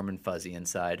so warm and fuzzy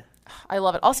inside. I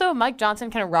love it. Also, Mike Johnson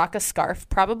can rock a scarf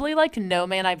probably like no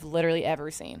man I've literally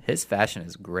ever seen. His fashion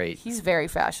is great. He's very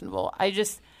fashionable.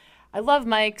 I love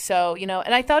Mike, so,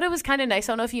 and I thought it was kind of nice.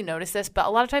 I don't know if you noticed this, but a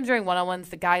lot of times during one-on-ones,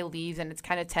 the guy leaves and it's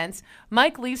kind of tense.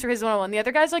 Mike leaves for his one-on-one. The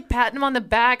other guy's, like, patting him on the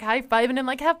back, high-fiving him,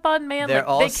 like, have fun, man. They're like,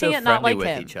 all they so can't friendly not like with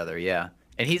him. each other, yeah.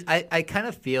 And I kind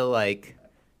of feel like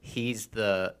he's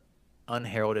the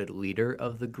unheralded leader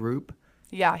of the group.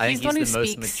 Yeah, he's the one who most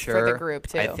speaks mature. for the group,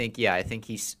 too. I think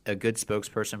he's a good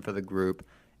spokesperson for the group,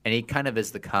 and he kind of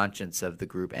is the conscience of the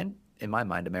group, and in my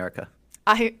mind, America.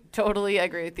 I totally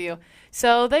agree with you.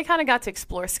 So they kind of got to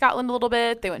explore Scotland a little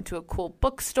bit. They went to a cool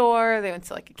bookstore. They went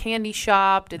to like a candy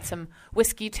shop, did some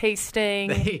whiskey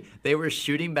tasting. They were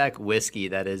shooting back whiskey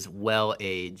that is well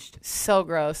aged. So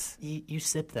gross. You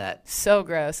sip that. So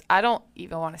gross. I don't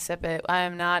even want to sip it. I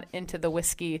am not into the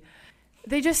whiskey.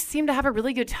 They just seemed to have a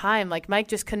really good time. Like Mike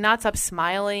just could not stop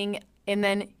smiling. And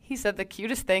then he said the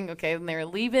cutest thing. Okay, when they were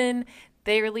leaving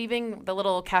the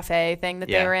little cafe thing that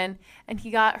they were in, and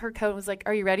he got her coat and was like,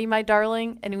 "Are you ready, my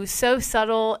darling?" And it was so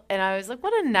subtle, and I was like,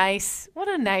 what a nice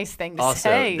thing to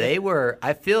say. Also,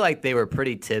 I feel like they were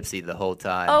pretty tipsy the whole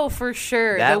time. Oh, for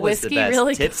sure. That the was whiskey the best.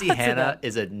 really Tipsy got to Hannah them.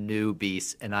 is a new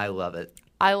beast, and I love it.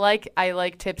 I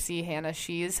like Tipsy Hannah.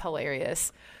 She is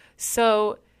hilarious.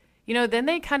 So, then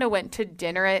they kind of went to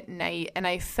dinner at night, and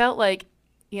I felt like,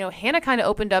 Hannah kind of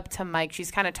opened up to Mike. She's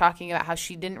kind of talking about how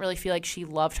she didn't really feel like she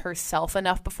loved herself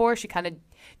enough before. She kind of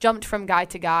jumped from guy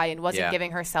to guy and wasn't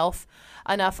giving herself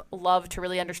enough love to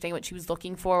really understand what she was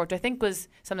looking for, which I think was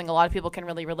something a lot of people can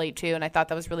really relate to. And I thought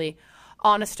that was really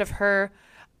honest of her.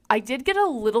 I did get a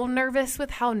little nervous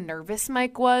with how nervous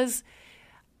Mike was.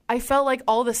 I felt like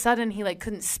all of a sudden he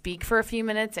couldn't speak for a few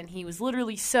minutes, and he was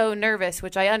literally so nervous,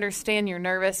 which I understand you're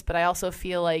nervous, but I also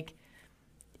feel like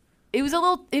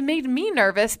it made me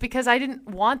nervous because I didn't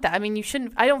want that. I mean,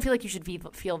 I don't feel like you should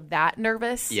feel that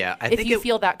nervous. Yeah, if you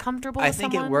feel that comfortable with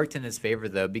someone. I think it worked in his favor,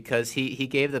 though, because he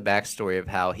gave the backstory of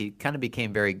how he kind of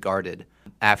became very guarded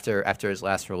after his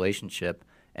last relationship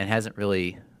and hasn't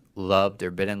really loved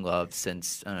or been in love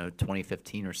since,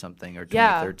 2015 or something, or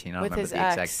 2013. I don't remember the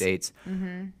exact dates.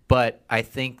 Mm-hmm. But I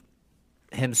think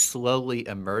him slowly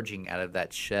emerging out of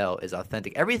that shell is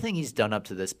authentic. Everything he's done up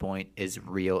to this point is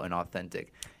real and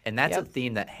authentic. And that's a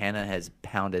theme that Hannah has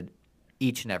pounded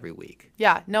each and every week.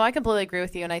 Yeah, no, I completely agree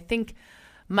with you. And I think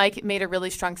Mike made a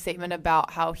really strong statement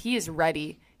about how he is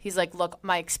ready. He's like, look,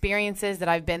 my experiences that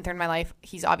I've been through in my life,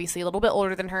 he's obviously a little bit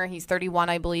older than her. He's 31,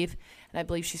 I believe, and I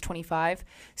believe she's 25.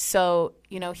 So,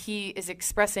 he is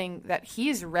expressing that he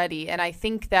is ready. And I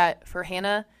think that for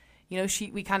Hannah,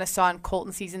 we kind of saw in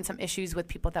Colton season some issues with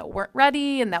people that weren't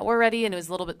ready and that were ready, and it was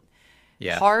a little bit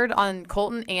hard on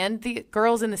Colton and the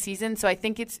girls in the season. So I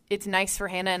think it's nice for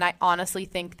Hannah, and I honestly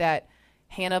think that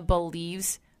Hannah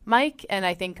believes Mike, and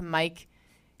I think Mike,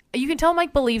 you can tell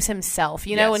Mike believes himself.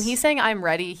 When he's saying I'm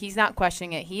ready, he's not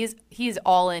questioning it. He is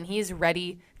all in. He is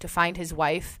ready to find his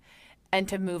wife and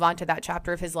to move on to that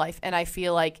chapter of his life. And I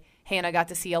feel like Hannah got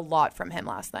to see a lot from him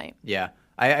last night. Yeah,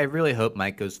 I really hope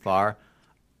Mike goes far.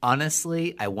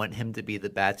 Honestly, I want him to be the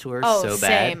Bachelor so bad.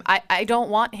 Same. I don't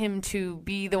want him to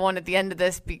be the one at the end of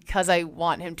this because I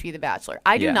want him to be the Bachelor.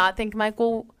 I do not think Mike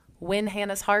will win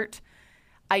Hannah's heart.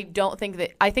 I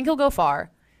think he'll go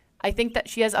far. I think that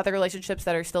she has other relationships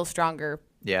that are still stronger.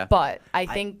 Yeah. But I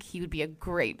think he would be a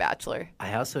great Bachelor.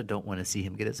 I also don't want to see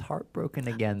him get his heart broken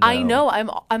again, though. I know.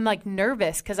 I'm like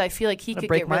nervous because I feel like he could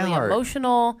get really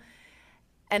emotional.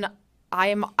 And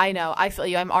I know. I feel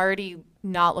you. I'm already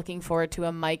not looking forward to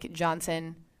a Mike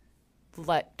Johnson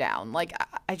letdown. Like,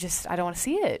 I don't want to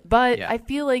see it. But I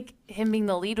feel like him being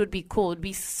the lead would be cool. It would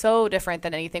be so different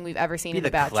than anything we've ever seen in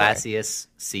The Bachelor. The classiest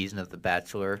season of The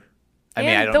Bachelor. I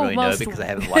mean, I don't really know because I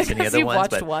haven't watched any other ones,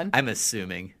 but I'm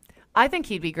assuming. I think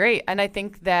he'd be great. And I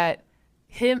think that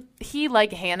he,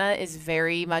 like Hannah, is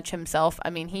very much himself. I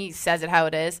mean, he says it how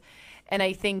it is. And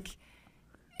I think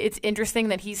it's interesting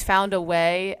that he's found a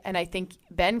way, and I think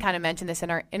Ben kind of mentioned this in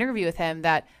our interview with him,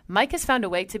 that Mike has found a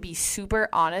way to be super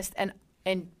honest and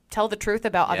tell the truth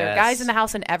about other guys in the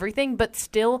house and everything, but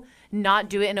still not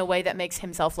do it in a way that makes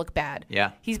himself look bad.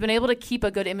 Yeah. He's been able to keep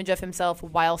a good image of himself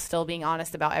while still being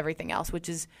honest about everything else, which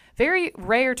is very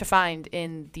rare to find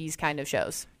in these kind of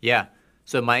shows. Yeah.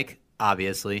 So Mike,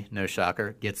 obviously, no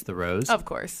shocker, gets the rose. Of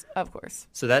course.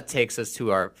 So that takes us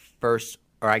to our first,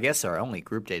 or I guess our only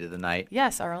group date of the night.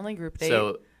 Yes, our only group date.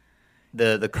 So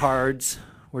the cards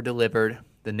were delivered,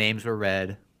 the names were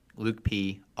read, Luke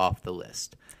P. off the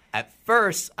list. At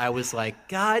first, I was like,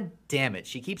 God damn it,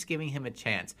 she keeps giving him a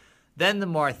chance. Then the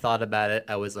more I thought about it,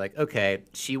 I was like, okay,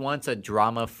 she wants a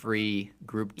drama-free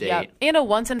group date. Yeah, and a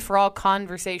once-and-for-all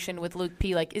conversation with Luke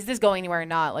P. Like, is this going anywhere or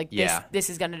not? Like, this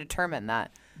is going to determine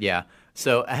that. Yeah.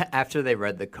 So after they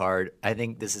read the card, I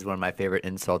think this is one of my favorite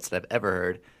insults that I've ever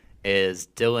heard, is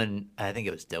Dylan, I think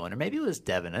it was Dylan, or maybe it was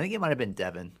Devin. I think it might have been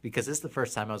Devin, because this is the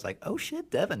first time I was like, oh,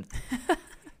 shit, Devin.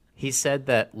 He said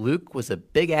that Luke was a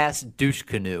big-ass douche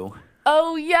canoe.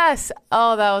 Oh, yes.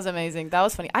 Oh, that was amazing. That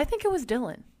was funny. I think it was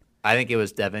Dylan. I think it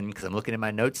was Devin because I'm looking at my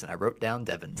notes and I wrote down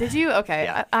Devin. Did you? Okay.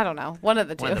 Yeah. I don't know. One of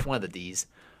the two. One of the D's.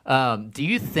 Do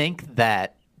you think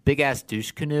that big-ass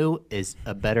douche canoe is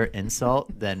a better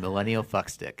insult than millennial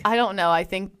fuckstick? I don't know. I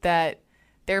think that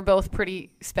they're both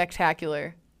pretty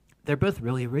spectacular. They're both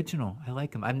really original. I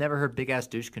like them. I've never heard big-ass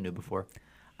douche canoe before.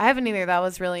 I haven't either. That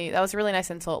was a really nice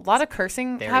insult. A lot of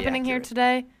cursing happening here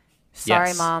today.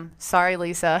 Sorry, Mom. Sorry,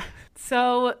 Lisa.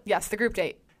 So, yes, the group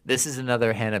date. This is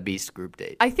another Hannah Beast group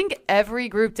date. I think every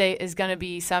group date is going to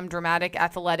be some dramatic,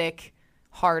 athletic,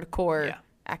 hardcore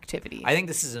activity. I think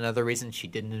this is another reason she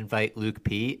didn't invite Luke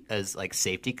P. as, like,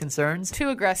 safety concerns. Too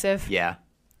aggressive. Yeah.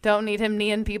 Don't need him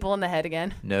kneeing people in the head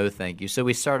again. No, thank you. So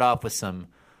we start off with some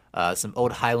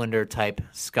old Highlander type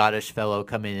Scottish fellow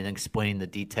coming in and explaining the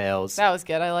details. That was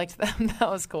good. I liked them.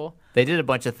 That was cool. They did a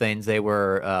bunch of things. They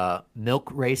were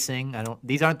milk racing.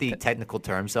 These aren't the technical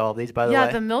terms, all of these, by the way.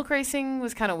 Yeah, the milk racing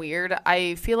was kind of weird.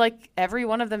 I feel like every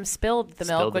one of them spilled the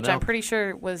milk, which I'm pretty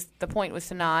sure was the point was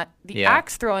to not. The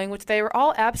axe throwing, which they were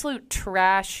all absolute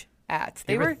trash at.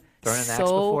 They were thrown an so axe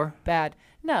before? Bad.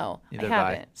 No, Neither I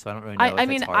haven't. So I don't really know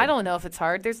if it's hard. I don't know if it's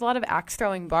hard. There's a lot of axe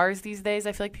throwing bars these days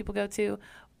I feel like people go to.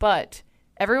 But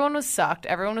everyone was sucked.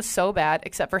 Everyone was so bad,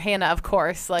 except for Hannah, of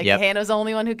course. Hannah's the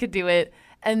only one who could do it.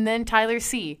 And then Tyler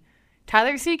C.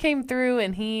 Tyler C came through,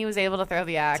 and he was able to throw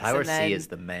the axe. Tyler C is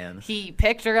the man. He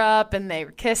picked her up, and they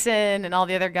were kissing, and all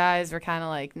the other guys were kind of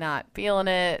like not feeling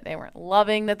it. They weren't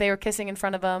loving that they were kissing in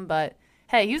front of him. But,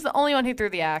 hey, he was the only one who threw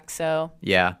the axe. So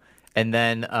yeah. And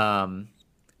then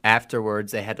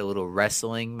afterwards, they had a little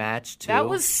wrestling match, too. That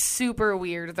was super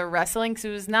weird, the wrestling, because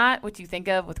it was not what you think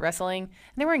of with wrestling. And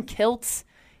they were in kilts.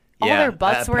 All their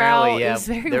butts were out. Yeah, it was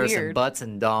very weird. There were some butts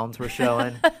and doms were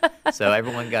showing. So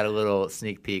everyone got a little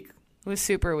sneak peek. It was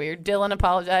super weird. Dylan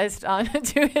apologized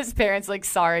to his parents, like,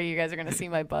 sorry, you guys are going to see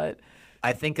my butt.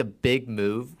 I think a big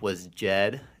move was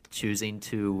Jed choosing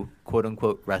to,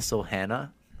 quote-unquote, wrestle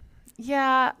Hannah.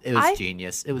 Yeah. It was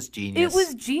genius. It was genius. It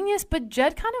was genius, but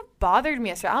Jed kind of bothered me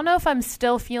yesterday. I don't know if I'm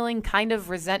still feeling kind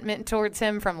of resentment towards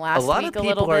him from last week a little bit. A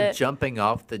lot of people are jumping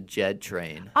off the Jed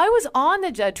train. I was on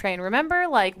the Jed train. Remember,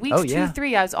 like, weeks 2,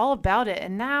 3, I was all about it.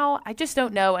 And now I just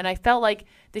don't know. And I felt like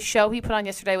the show he put on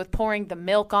yesterday with pouring the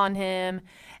milk on him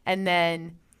and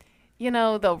then,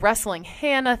 the wrestling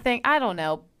Hannah thing. I don't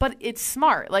know, but it's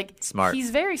smart. Like, Smart.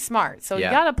 He's very smart, so Yeah.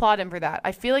 you got to applaud him for that.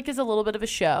 I feel like it's a little bit of a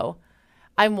show.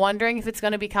 I'm wondering if it's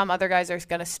going to become other guys are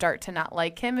going to start to not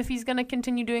like him if he's going to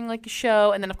continue doing like a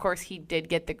show. And then, of course, he did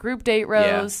get the group date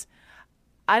rose.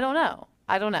 I don't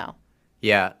know.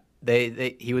 Yeah,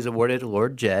 he was awarded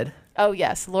Lord Jed. Oh,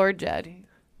 yes, Lord Jed.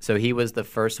 So he was the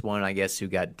first one, I guess, who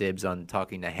got dibs on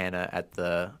talking to Hannah at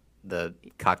the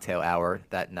cocktail hour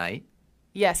that night.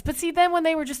 Yes, but see, then when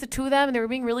they were just the two of them and they were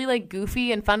being really like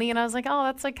goofy and funny, and I was like, oh,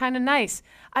 that's like kind of nice.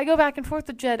 I go back and forth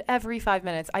with Jed every 5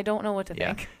 minutes. I don't know what to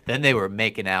think. Then they were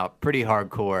making out pretty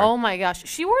hardcore. Oh my gosh,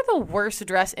 she wore the worst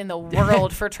dress in the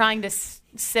world for trying to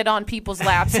sit on people's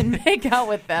laps and make out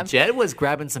with them. Jed was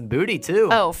grabbing some booty too.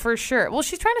 Oh, for sure. Well,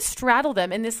 she's trying to straddle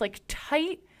them in this like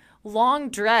tight, long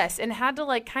dress and had to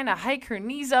like kind of hike her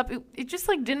knees up. It just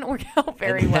like didn't work out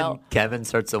very and then well. Kevin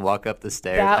starts to walk up the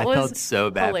stairs. That I was felt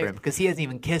so bad hilarious. for him because he hasn't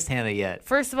even kissed Hannah yet.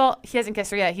 First of all, he hasn't kissed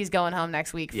her yet. He's going home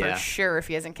next week Yeah. for sure if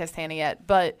he hasn't kissed Hannah yet.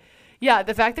 But yeah,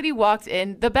 the fact that he walked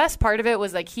in, the best part of it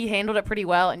was like he handled it pretty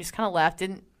well and just kind of left,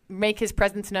 didn't make his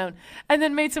presence known, and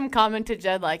then made some comment to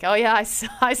Jed like, oh yeah, I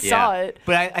saw it.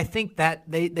 But I think that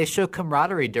they show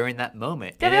camaraderie during that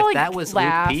moment. Yeah, and they, if like, that was Luke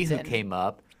laughed P who and- came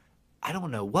up, I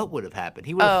don't know what would have happened.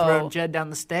 He would have thrown Jed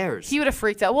down the stairs. He would have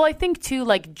freaked out. Well, I think too,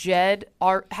 like Jed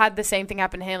had the same thing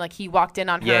happen to him. Like he walked in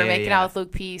on her making out with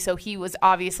Luke P, so he was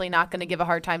obviously not going to give a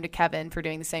hard time to Kevin for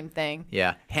doing the same thing.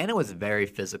 Yeah, Hannah was very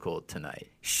physical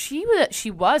tonight. She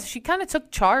was. She kind of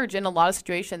took charge in a lot of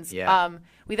situations. Yeah.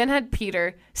 We then had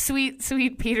Peter, sweet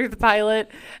Peter the pilot,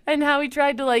 and how he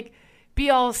tried to like be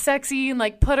all sexy and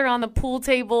like put her on the pool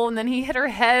table, and then he hit her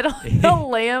head on the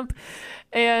lamp.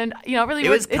 And, really It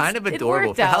was kind of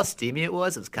adorable. For how steamy it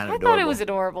was kind of I adorable. thought it was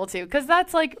adorable, too, because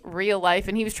that's, like, real life.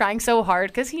 And he was trying so hard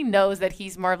because he knows that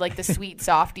he's more of, like, the sweet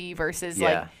softie versus,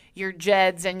 like, your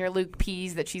Jeds and your Luke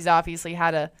P's that she's obviously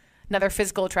had another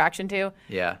physical attraction to.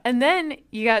 Yeah. And then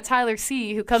you got Tyler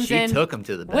C., who comes in. She took him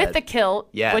to the bed. With the kilt,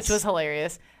 Yes. which was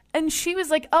hilarious. And she was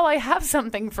like, oh, I have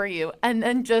something for you. And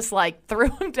then just, like, threw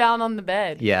him down on the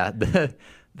bed. Yeah.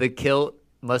 The kilt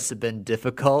must have been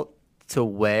difficult to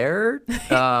wear.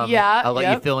 Yeah. I'll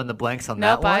let you fill in the blanks on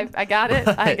Nope, that one. I got it.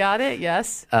 I got it.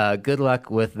 Yes. Good luck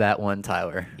with that one,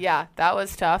 Tyler. Yeah, that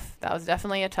was tough. That was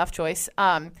definitely a tough choice.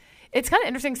 It's kind of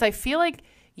interesting because I feel like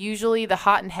usually the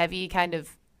hot and heavy kind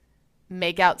of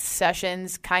make-out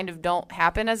sessions kind of don't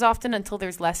happen as often until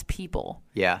there's less people.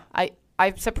 Yeah.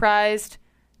 I'm surprised,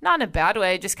 not in a bad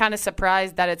way, just kind of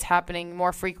surprised that it's happening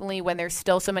more frequently when there's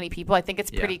still so many people. I think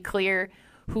it's pretty clear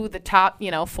who the top,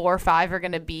 4 or 5 are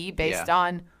going to be based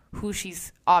on who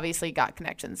she's obviously got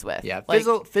connections with. Yeah, like,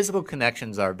 physical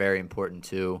connections are very important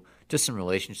too, just in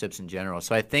relationships in general.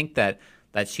 So I think that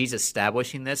she's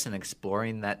establishing this and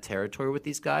exploring that territory with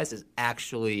these guys is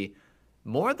actually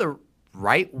more the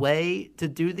right way to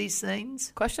do these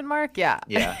things. Question mark? Yeah.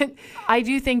 Yeah. I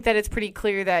do think that it's pretty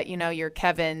clear that, your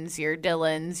Kevins, your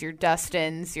Dylans, your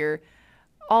Dustins,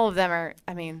 all of them are,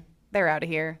 they're out of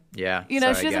here. Yeah. She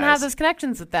doesn't have those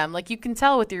connections with them. Like you can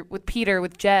tell with Peter,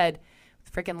 with Jed,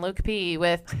 with freaking Luke P,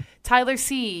 with Tyler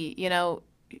C,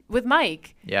 with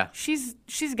Mike. Yeah. She's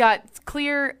got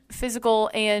clear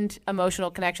physical and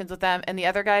emotional connections with them. And the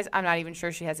other guys, I'm not even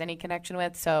sure she has any connection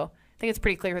with. So I think it's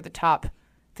pretty clear who the top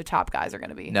guys are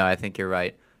going to be. No, I think you're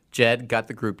right. Jed got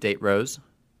the group date rose.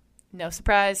 No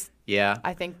surprise. Yeah.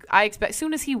 I expect as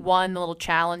soon as he won the little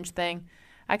challenge thing,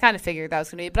 I kind of figured that was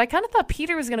going to be, but I kind of thought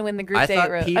Peter was going to win the group date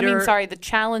rose. The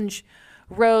challenge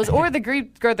rose or the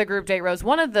group date rose.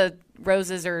 One of the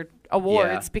roses or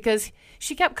awards because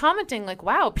she kept commenting like,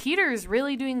 "Wow, Peter's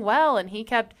really doing well," and he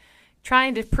kept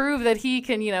trying to prove that he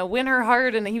can, win her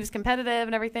heart and that he was competitive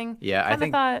and everything. Yeah, I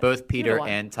think both Peter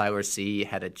and Tyler C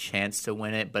had a chance to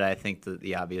win it, but I think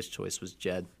the obvious choice was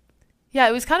Jed. Yeah,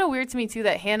 it was kind of weird to me too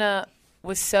that Hannah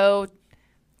was so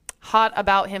hot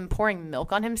about him pouring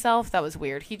milk on himself. That was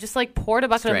weird. He just like poured a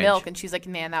bucket of milk and she's like,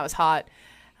 man, that was hot.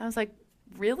 I was like,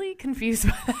 really confused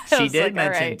by that. She did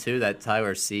mention too that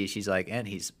Tyler C, she's like, and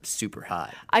he's super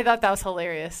hot. I thought that was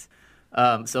hilarious.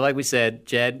 So like we said,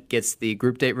 Jed gets the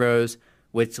group date rose,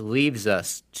 which leaves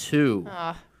us to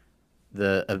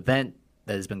the event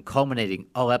that has been culminating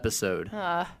all episode.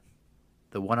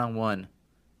 The one-on-one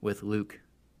with Luke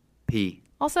P.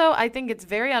 Also, I think it's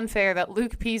very unfair that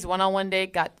Luke P's one-on-one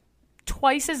date got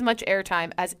twice as much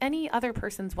airtime as any other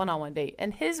person's one-on-one date,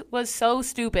 and his was so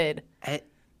stupid.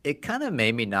 It kind of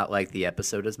made me not like the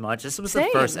episode as much. This was the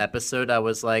first episode I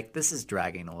was like, this is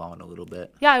dragging along a little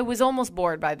bit. Yeah, I was almost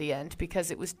bored by the end because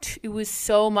it was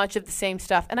so much of the same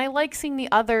stuff, and I like seeing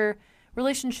the other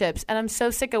relationships, and I'm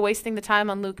so sick of wasting the time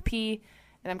on Luke P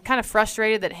And I'm kind of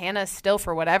frustrated that Hannah is still,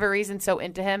 for whatever reason, so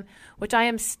into him, which I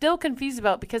am still confused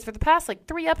about because for the past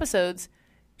 3 episodes,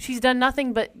 she's done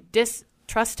nothing but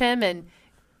distrust him and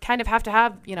kind of have to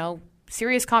have,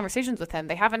 serious conversations with him.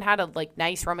 They haven't had a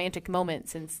nice romantic moment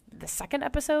since the second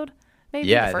episode, maybe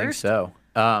Yeah, the first. I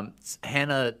think so.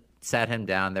 Hannah sat him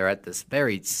down. They're at this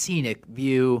very scenic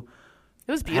view.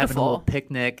 It was Having a beautiful. little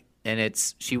picnic,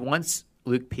 and she wants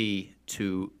Luke P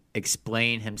to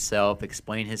explain himself,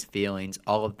 explain his feelings,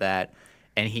 all of that,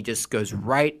 and he just goes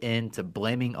right into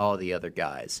blaming all the other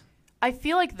guys. I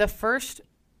feel like the first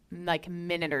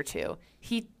minute or two,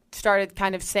 he started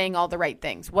kind of saying all the right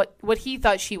things, what he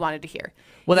thought she wanted to hear.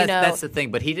 Well, that's the thing,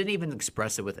 but he didn't even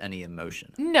express it with any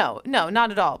emotion. No,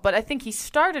 not at all. But I think he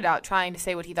started out trying to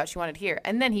say what he thought she wanted to hear.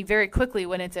 And then he very quickly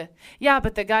went into,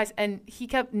 but the guys, and he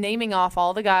kept naming off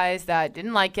all the guys that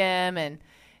didn't like him. And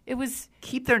it was.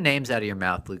 Keep their names out of your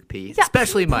mouth, Luke P. Yeah,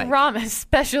 especially Mike. Promise,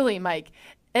 especially Mike.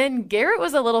 And Garrett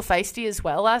was a little feisty as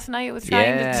well last night with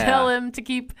trying to tell him to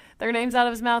keep their names out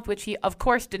of his mouth, which he, of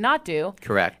course, did not do.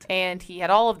 Correct. And he had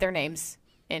all of their names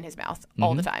in his mouth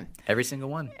all the time. Every single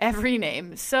one. Every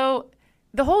name. So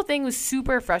the whole thing was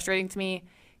super frustrating to me.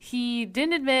 He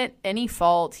didn't admit any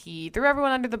fault. He threw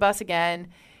everyone under the bus again.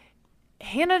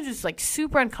 Hannah just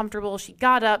super uncomfortable. She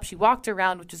got up. She walked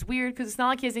around, which is weird because it's not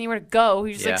like he has anywhere to go.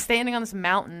 He's just standing on this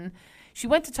mountain. She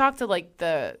went to talk to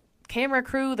the camera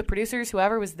crew, the producers,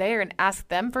 whoever was there, and asked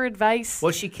them for advice.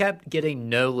 Well, she kept getting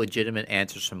no legitimate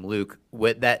answers from Luke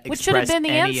that Which should have expressed been the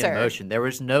any answer. emotion. There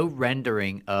was no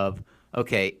rendering of,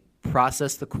 okay,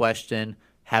 process the question,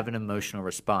 have an emotional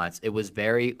response. It was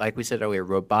very, like we said earlier,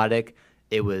 robotic.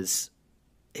 It was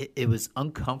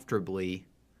uncomfortably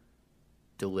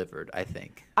delivered, I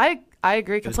think. I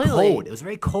agree completely. It was cold. It was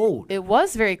very cold. It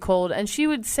was very cold, and she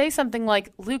would say something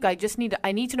like, "Luke, I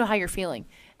need to know how you're feeling,"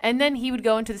 and then he would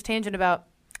go into this tangent about,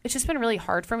 "It's just been really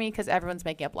hard for me because everyone's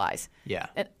making up lies." Yeah.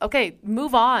 And okay,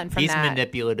 move on from He's that.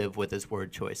 manipulative with his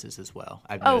word choices as well.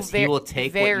 I've noticed he will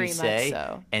take what very you much say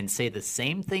so. and say the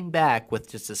same thing back with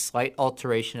just a slight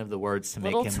alteration of the words to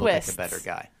Little make him twists. look like a better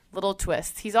guy. Little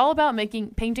twists. He's all about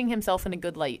painting himself in a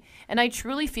good light. And I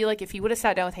truly feel like if he would have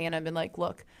sat down with Hannah and been like,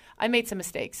 "Look, I made some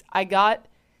mistakes. I got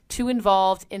too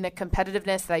involved in the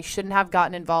competitiveness that I shouldn't have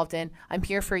gotten involved in. I'm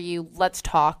here for you. Let's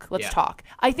talk. Let's talk."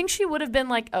 I think she would have been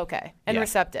okay and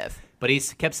receptive. But he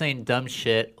kept saying dumb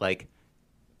shit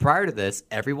prior to this,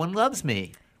 everyone loves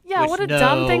me. Yeah, Which, what a no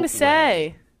dumb thing to way.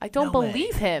 say. I don't No way.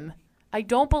 believe him. I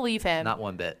don't believe him. Not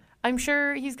one bit. I'm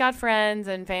sure he's got friends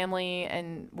and family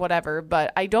and whatever,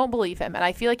 but I don't believe him. And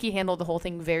I feel like he handled the whole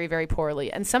thing very, very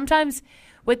poorly. And sometimes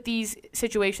with these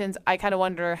situations, I kind of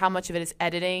wonder how much of it is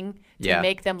editing to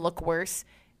make them look worse.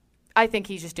 I think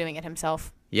he's just doing it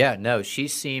himself. Yeah, no, she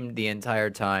seemed the entire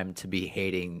time to be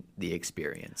hating the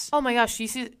experience. Oh my gosh,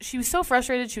 she was so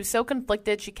frustrated. She was so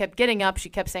conflicted. She kept getting up. She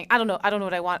kept saying, I don't know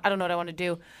what I want. I don't know what I want to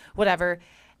do, whatever.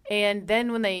 And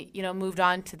then when they, moved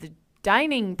on to the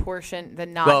dining portion, the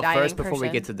not dining portion. Well, first, before we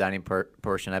get to the dining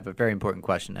portion, I have a very important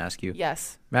question to ask you.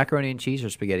 Yes. Macaroni and cheese or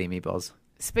spaghetti and meatballs?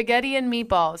 Spaghetti and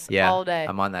meatballs all day.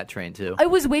 I'm on that train too. I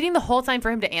was waiting the whole time for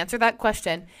him to answer that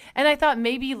question. And I thought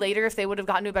maybe later if they would have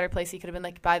gotten to a better place, he could have been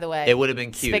like, by the way. It would have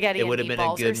been cute. Spaghetti it would have and been a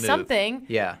meatballs good or move. something.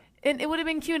 Yeah. And it would have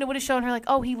been cute. And it would have shown her like,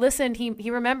 oh, he listened. He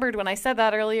remembered when I said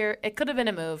that earlier. It could have been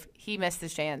a move. He missed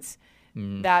his chance.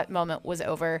 That moment was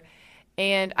over.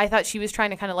 And I thought she was trying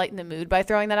to kind of lighten the mood by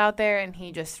throwing that out there, and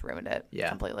he just ruined it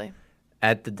completely.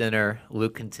 At the dinner,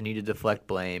 Luke continued to deflect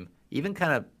blame, even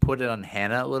kind of put it on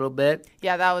Hannah a little bit.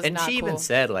 Yeah, that was and not she cool. even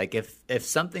said, if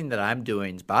something that I'm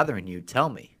doing is bothering you, tell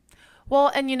me.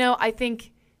 Well, and I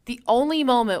think the only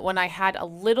moment when I had a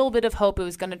little bit of hope it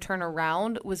was going to turn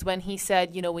around was when he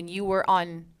said, when you were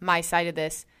on my side of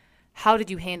this, how did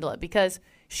you handle it? Because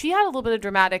she had a little bit of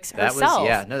dramatics herself.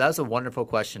 That was a wonderful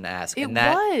question to ask. It and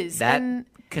that, was. That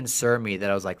concerned me that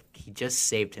I was like, he just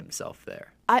saved himself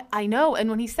there. I know. And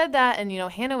when he said that, and,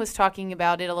 Hannah was talking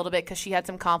about it a little bit because she had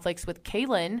some conflicts with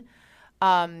Kaylin,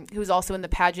 who's also in the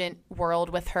pageant world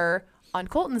with her on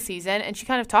Colton season. And she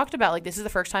kind of talked about, this is the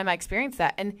first time I experienced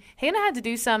that. And Hannah had to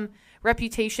do some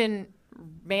reputation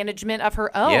management of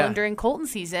her own during Colton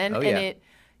season. And it,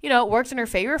 it worked in her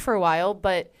favor for a while.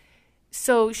 But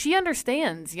so she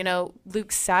understands,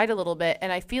 Luke's side a little bit.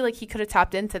 And I feel like he could have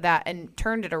tapped into that and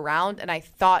turned it around. And I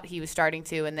thought he was starting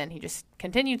to. And then he just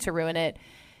continued to ruin it.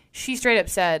 She straight up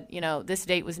said, this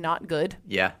date was not good.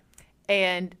 Yeah.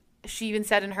 And she even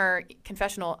said in her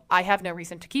confessional, I have no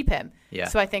reason to keep him. Yeah.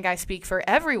 So I think I speak for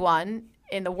everyone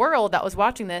in the world that was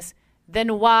watching this.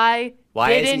 Then why is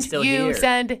he didn't still you here?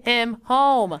 send him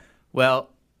home? Well,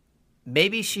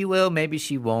 maybe she will, maybe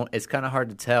she won't. It's kind of hard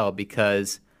to tell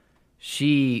because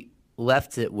she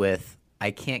left it with,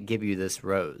 I can't give you this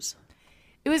rose.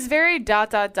 It was very ...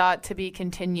 to be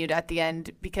continued at the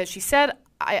end because she said,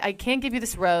 I can't give you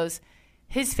this rose.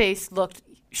 His face looked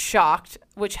shocked,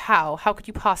 which how? How could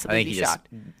you I possibly think be he shocked?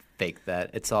 just faked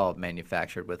that. It's all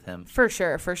manufactured with him. For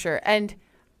sure. And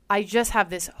I just have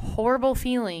this horrible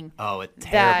feeling Oh, a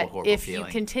terrible, that horrible if feeling.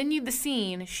 you continued the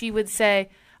scene, she would say,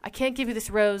 I can't give you this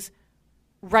rose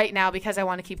right now because I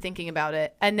want to keep thinking about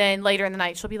it. And then later in the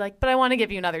night, she'll be like, but I want to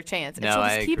give you another chance. And No, she'll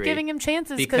just I keep agree. giving him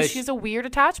chances Because because she's a weird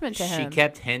attachment to She him.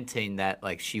 kept hinting that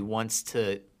like she wants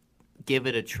to give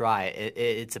it a try.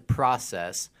 It's a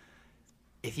process.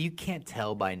 If you can't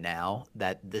tell by now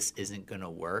that this isn't going to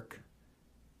work,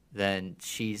 then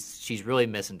she's really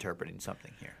misinterpreting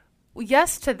something here.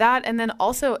 Yes to that, and then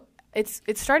also it's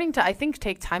starting to, I think,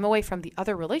 take time away from the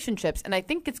other relationships, and I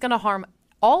think it's going to harm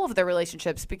all of their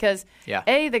relationships because Yeah.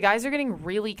 A, the guys are getting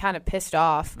really kind of pissed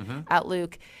off at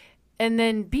Luke, and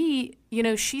then B,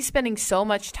 she's spending so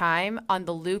much time on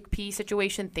the Luke P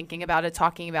situation, thinking about it,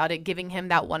 talking about it, giving him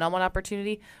that one-on-one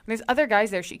opportunity. And there's other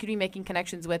guys there she could be making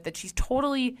connections with that she's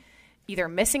totally either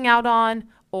missing out on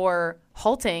or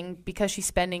halting because she's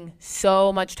spending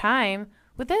so much time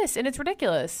with this, and it's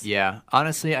ridiculous. Yeah,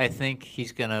 honestly, I think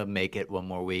he's going to make it one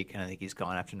more week, and I think he's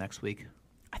gone after next week.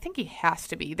 I think he has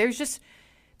to be. There's just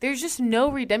no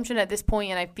redemption at this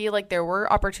point, and I feel like there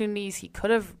were opportunities he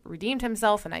could have redeemed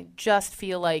himself, and I just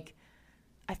feel like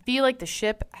the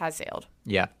ship has sailed.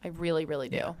 Yeah. I really, really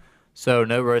do. Yeah. So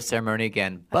no rose ceremony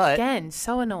again. But Again,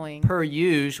 so annoying. per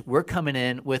usual, we're coming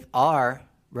in with our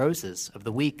roses of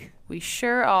the week. We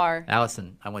sure are.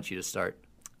 Allison, I want you to start.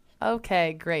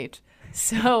 Okay, great.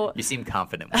 So You seem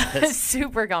confident with this.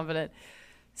 super confident.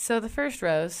 So the first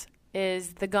rose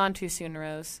is the Gone Too Soon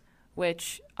rose,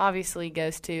 which obviously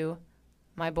goes to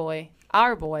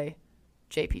our boy,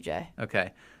 JPJ.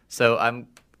 Okay. So I'm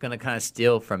going to kind of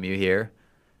steal from you here.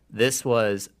 This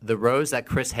was the rose that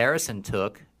Chris Harrison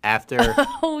took after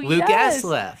Oh, Luke yes. S.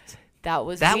 left. That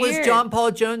was That weird. was John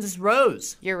Paul Jones's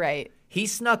rose. You're right. He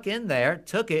snuck in there,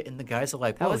 took it, and the guys are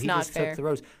like, That whoa, was he not just fair. took the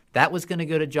rose. That was going to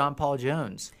go to John Paul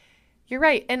Jones. You're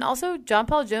right. And also, John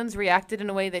Paul Jones reacted in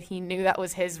a way that he knew that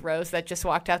was his rose that just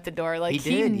walked out the door. Like, He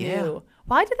he did, knew. yeah.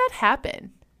 Why did that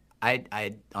happen?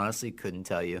 I honestly couldn't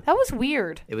tell you. That was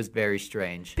weird. It was very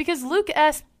strange. Because Luke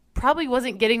S. probably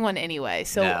wasn't getting one anyway.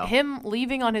 So No. him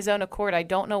leaving on his own accord, I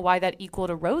don't know why that equaled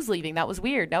a rose leaving. That was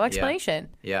weird. No explanation.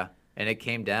 Yeah. And it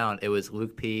came down. It was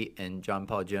Luke P. and John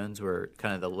Paul Jones were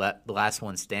kind of the last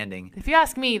one standing. If you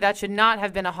ask me, that should not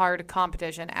have been a hard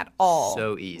competition at all.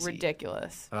 So easy.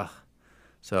 Ridiculous. Ugh.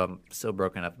 So I'm still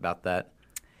broken up about that.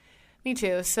 Me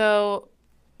too. So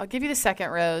I'll give you the second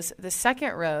rose. The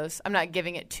second rose, I'm not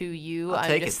giving it to you. I'll I'm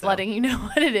take it, just though. letting you know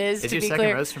what it is. Is to your be second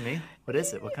clear. rose for me? What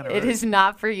is it? What kind of It rose? is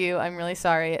not for you. I'm really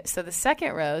sorry. So the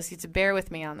second rose, you have to bear with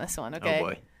me on this one, okay? Oh,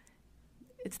 boy.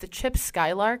 It's the Chip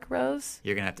Skylark rose.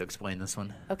 You're going to have to explain this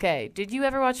one. Okay. Did you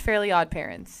ever watch Fairly Odd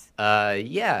Parents?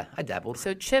 Yeah, I dabbled.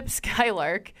 So Chip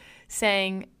Skylark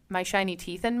sang My Shiny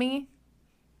Teeth and Me,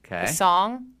 Okay. the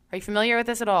song. Are you familiar with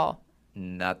this at all?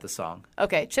 Not the song.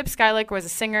 Okay. Chip Skylark was a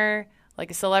singer, like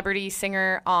a celebrity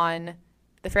singer on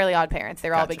the Fairly Odd Parents.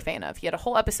 They're all a big Gotcha. fan of. He had a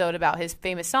whole episode about his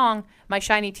famous song, My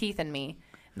Shiny Teeth and Me.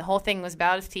 And the whole thing was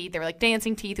about his teeth. They were like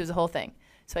dancing teeth. It was a whole thing.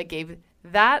 So I gave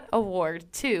that award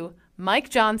to Mike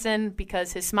Johnson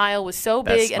because his smile was so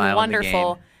Best big smile in and the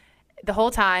wonderful game. the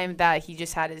whole time that he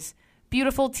just had his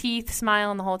beautiful teeth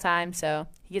smiling the whole time. So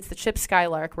he gets the Chip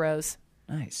Skylark rose.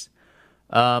 Nice.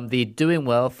 The doing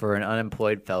well for an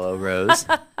unemployed fellow rose.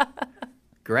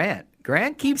 Grant.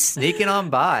 Grant keeps sneaking on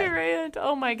by. Grant,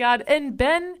 oh my God. And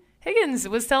Ben Higgins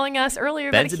was telling us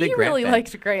earlier Ben's a that he big Grant really fan.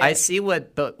 liked Grant. I see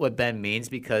what Ben means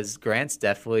because Grant's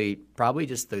definitely probably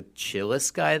just the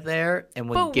chillest guy there and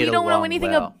would but get we don't know along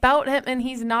anything well. about him, and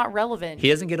he's not relevant. He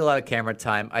doesn't get a lot of camera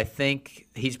time. I think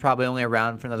he's probably only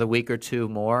around for another week or two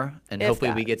more, and If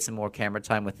hopefully that. we get some more camera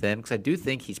time with him because I do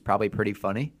think he's probably pretty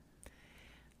funny.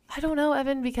 I don't know,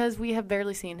 Evan, because we have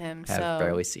barely seen him. Have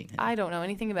barely seen him. I don't know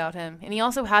anything about him. And he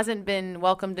also hasn't been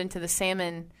welcomed into the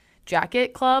Salmon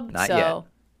Jacket Club. Not so yet.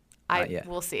 I Not yet.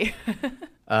 we'll see.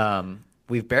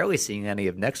 We've barely seen any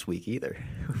of next week either,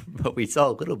 but we saw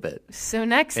a little bit So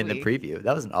next in week. the preview.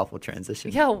 That was an awful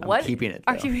transition. Yeah, I'm what keeping it,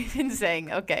 are though. you even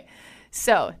saying? Okay.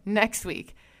 So next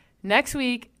week. Next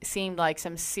week seemed like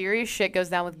some serious shit goes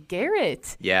down with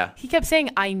Garrett. Yeah. He kept saying,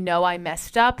 I know I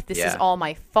messed up. This is Yeah. all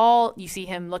my fault. You see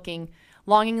him looking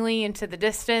longingly into the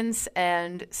distance.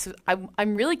 And so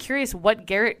I'm really curious what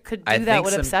Garrett could do that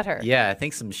would upset her. Yeah, I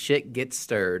think some shit gets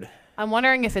stirred. I'm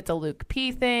wondering if it's a Luke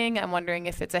P thing. I'm wondering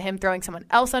if it's a him throwing someone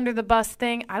else under the bus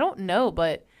thing. I don't know,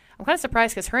 but I'm kind of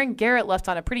surprised because her and Garrett left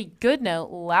on a pretty good note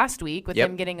last week with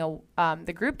him getting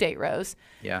the group date rose.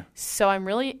 Yeah. So I'm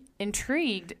really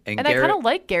intrigued. And Garrett, I kind of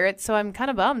like Garrett, so I'm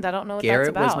kind of bummed. I don't know what that's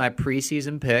about. Garrett was my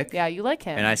preseason pick. Yeah, you like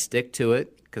him. And I stick to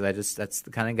it because that's the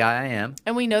kind of guy I am.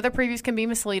 And we know the previews can be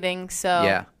misleading,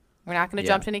 so we're not going to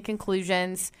jump to any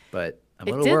conclusions. But I'm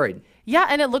a little worried. Yeah,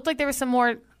 and it looked like there was some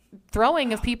more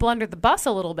throwing of people under the bus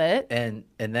a little bit. And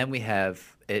then we have,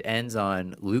 it ends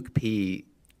on Luke P.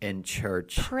 in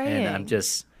church. Praying. And I'm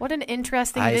just... What an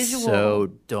interesting visual. I so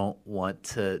don't want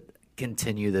to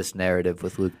continue this narrative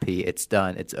with Luke P. It's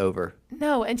done. It's over.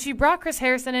 No, and she brought Chris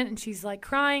Harrison in, and she's like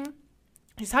crying.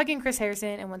 She's hugging Chris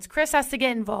Harrison, and once Chris has to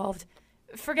get involved,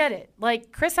 forget it.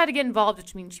 Like, Chris had to get involved,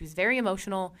 which means she was very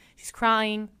emotional. She's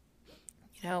crying.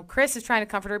 You know, Chris is trying to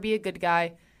comfort her, be a good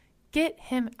guy. Get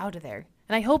him out of there.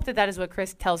 And I hope that is what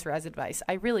Chris tells her as advice.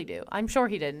 I really do. I'm sure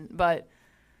he didn't, but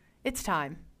it's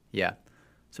time. Yeah.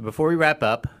 So before we wrap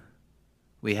up,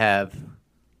 we have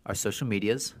our social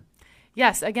medias.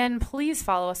 Yes. Again, please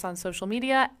follow us on social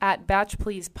media at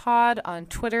BatchPleasePod on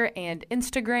Twitter and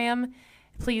Instagram.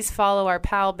 Please follow our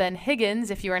pal Ben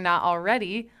Higgins if you are not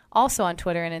already, also on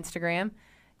Twitter and Instagram.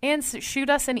 And shoot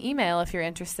us an email if you're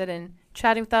interested in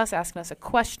chatting with us, asking us a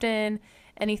question,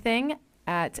 anything,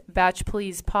 at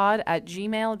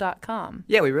batchpleasepod@gmail.com.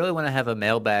 Yeah, we really want to have a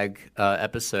mailbag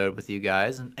episode with you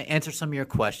guys and answer some of your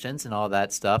questions and all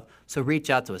that stuff. So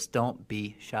reach out to us. Don't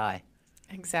be shy.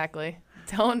 Exactly.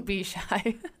 Don't be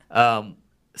shy.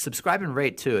 Subscribe and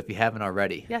rate, too, if you haven't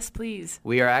already. Yes, please.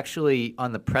 We are actually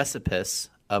on the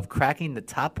precipice of cracking the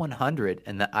top 100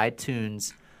 in the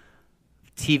iTunes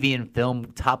TV and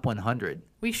film top 100.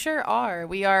 We sure are.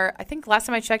 We are, I think last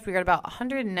time I checked, we were at about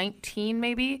 119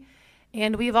 maybe.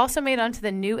 And we've also made onto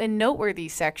the new and noteworthy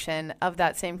section of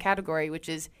that same category, which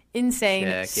is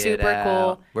insane, super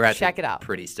cool. Check it out.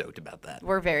 Pretty stoked about that.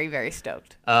 We're very, very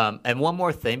stoked. And one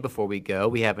more thing before we go,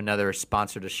 we have another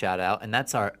sponsor to shout out, and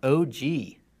that's our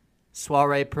OG,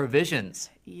 Soiree Provisions.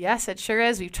 Yes, it sure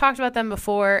is. We've talked about them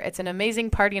before. It's an amazing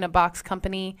party in a box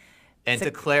company. And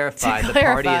to clarify, the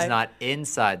party is not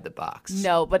inside the box.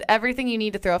 No, but everything you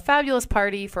need to throw a fabulous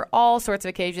party for all sorts of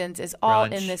occasions is all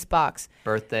in this box.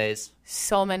 Birthdays.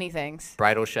 So many things.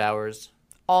 Bridal showers.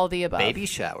 All the above. Baby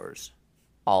showers.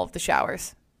 All of the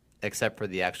showers. Except for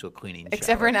the actual cleaning shower.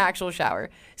 Except for an actual shower.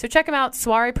 So check them out,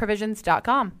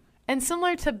 soireeprovisions.com. And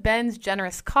similar to Ben's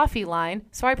generous coffee line,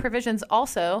 Soiree Provisions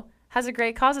also has a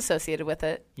great cause associated with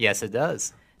it. Yes, it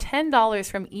does.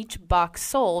 $10 from each box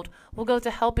sold will go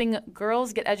to helping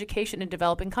girls get education in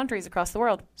developing countries across the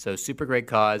world. So super great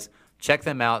cause. Check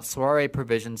them out,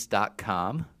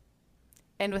 soireeprovisions.com.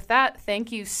 And with that,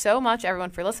 thank you so much,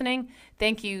 everyone, for listening.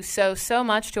 Thank you so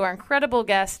much to our incredible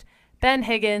guest, Ben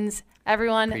Higgins.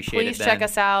 Everyone, please check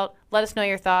us out. Let us know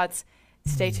your thoughts.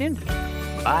 Stay tuned.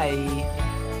 Bye.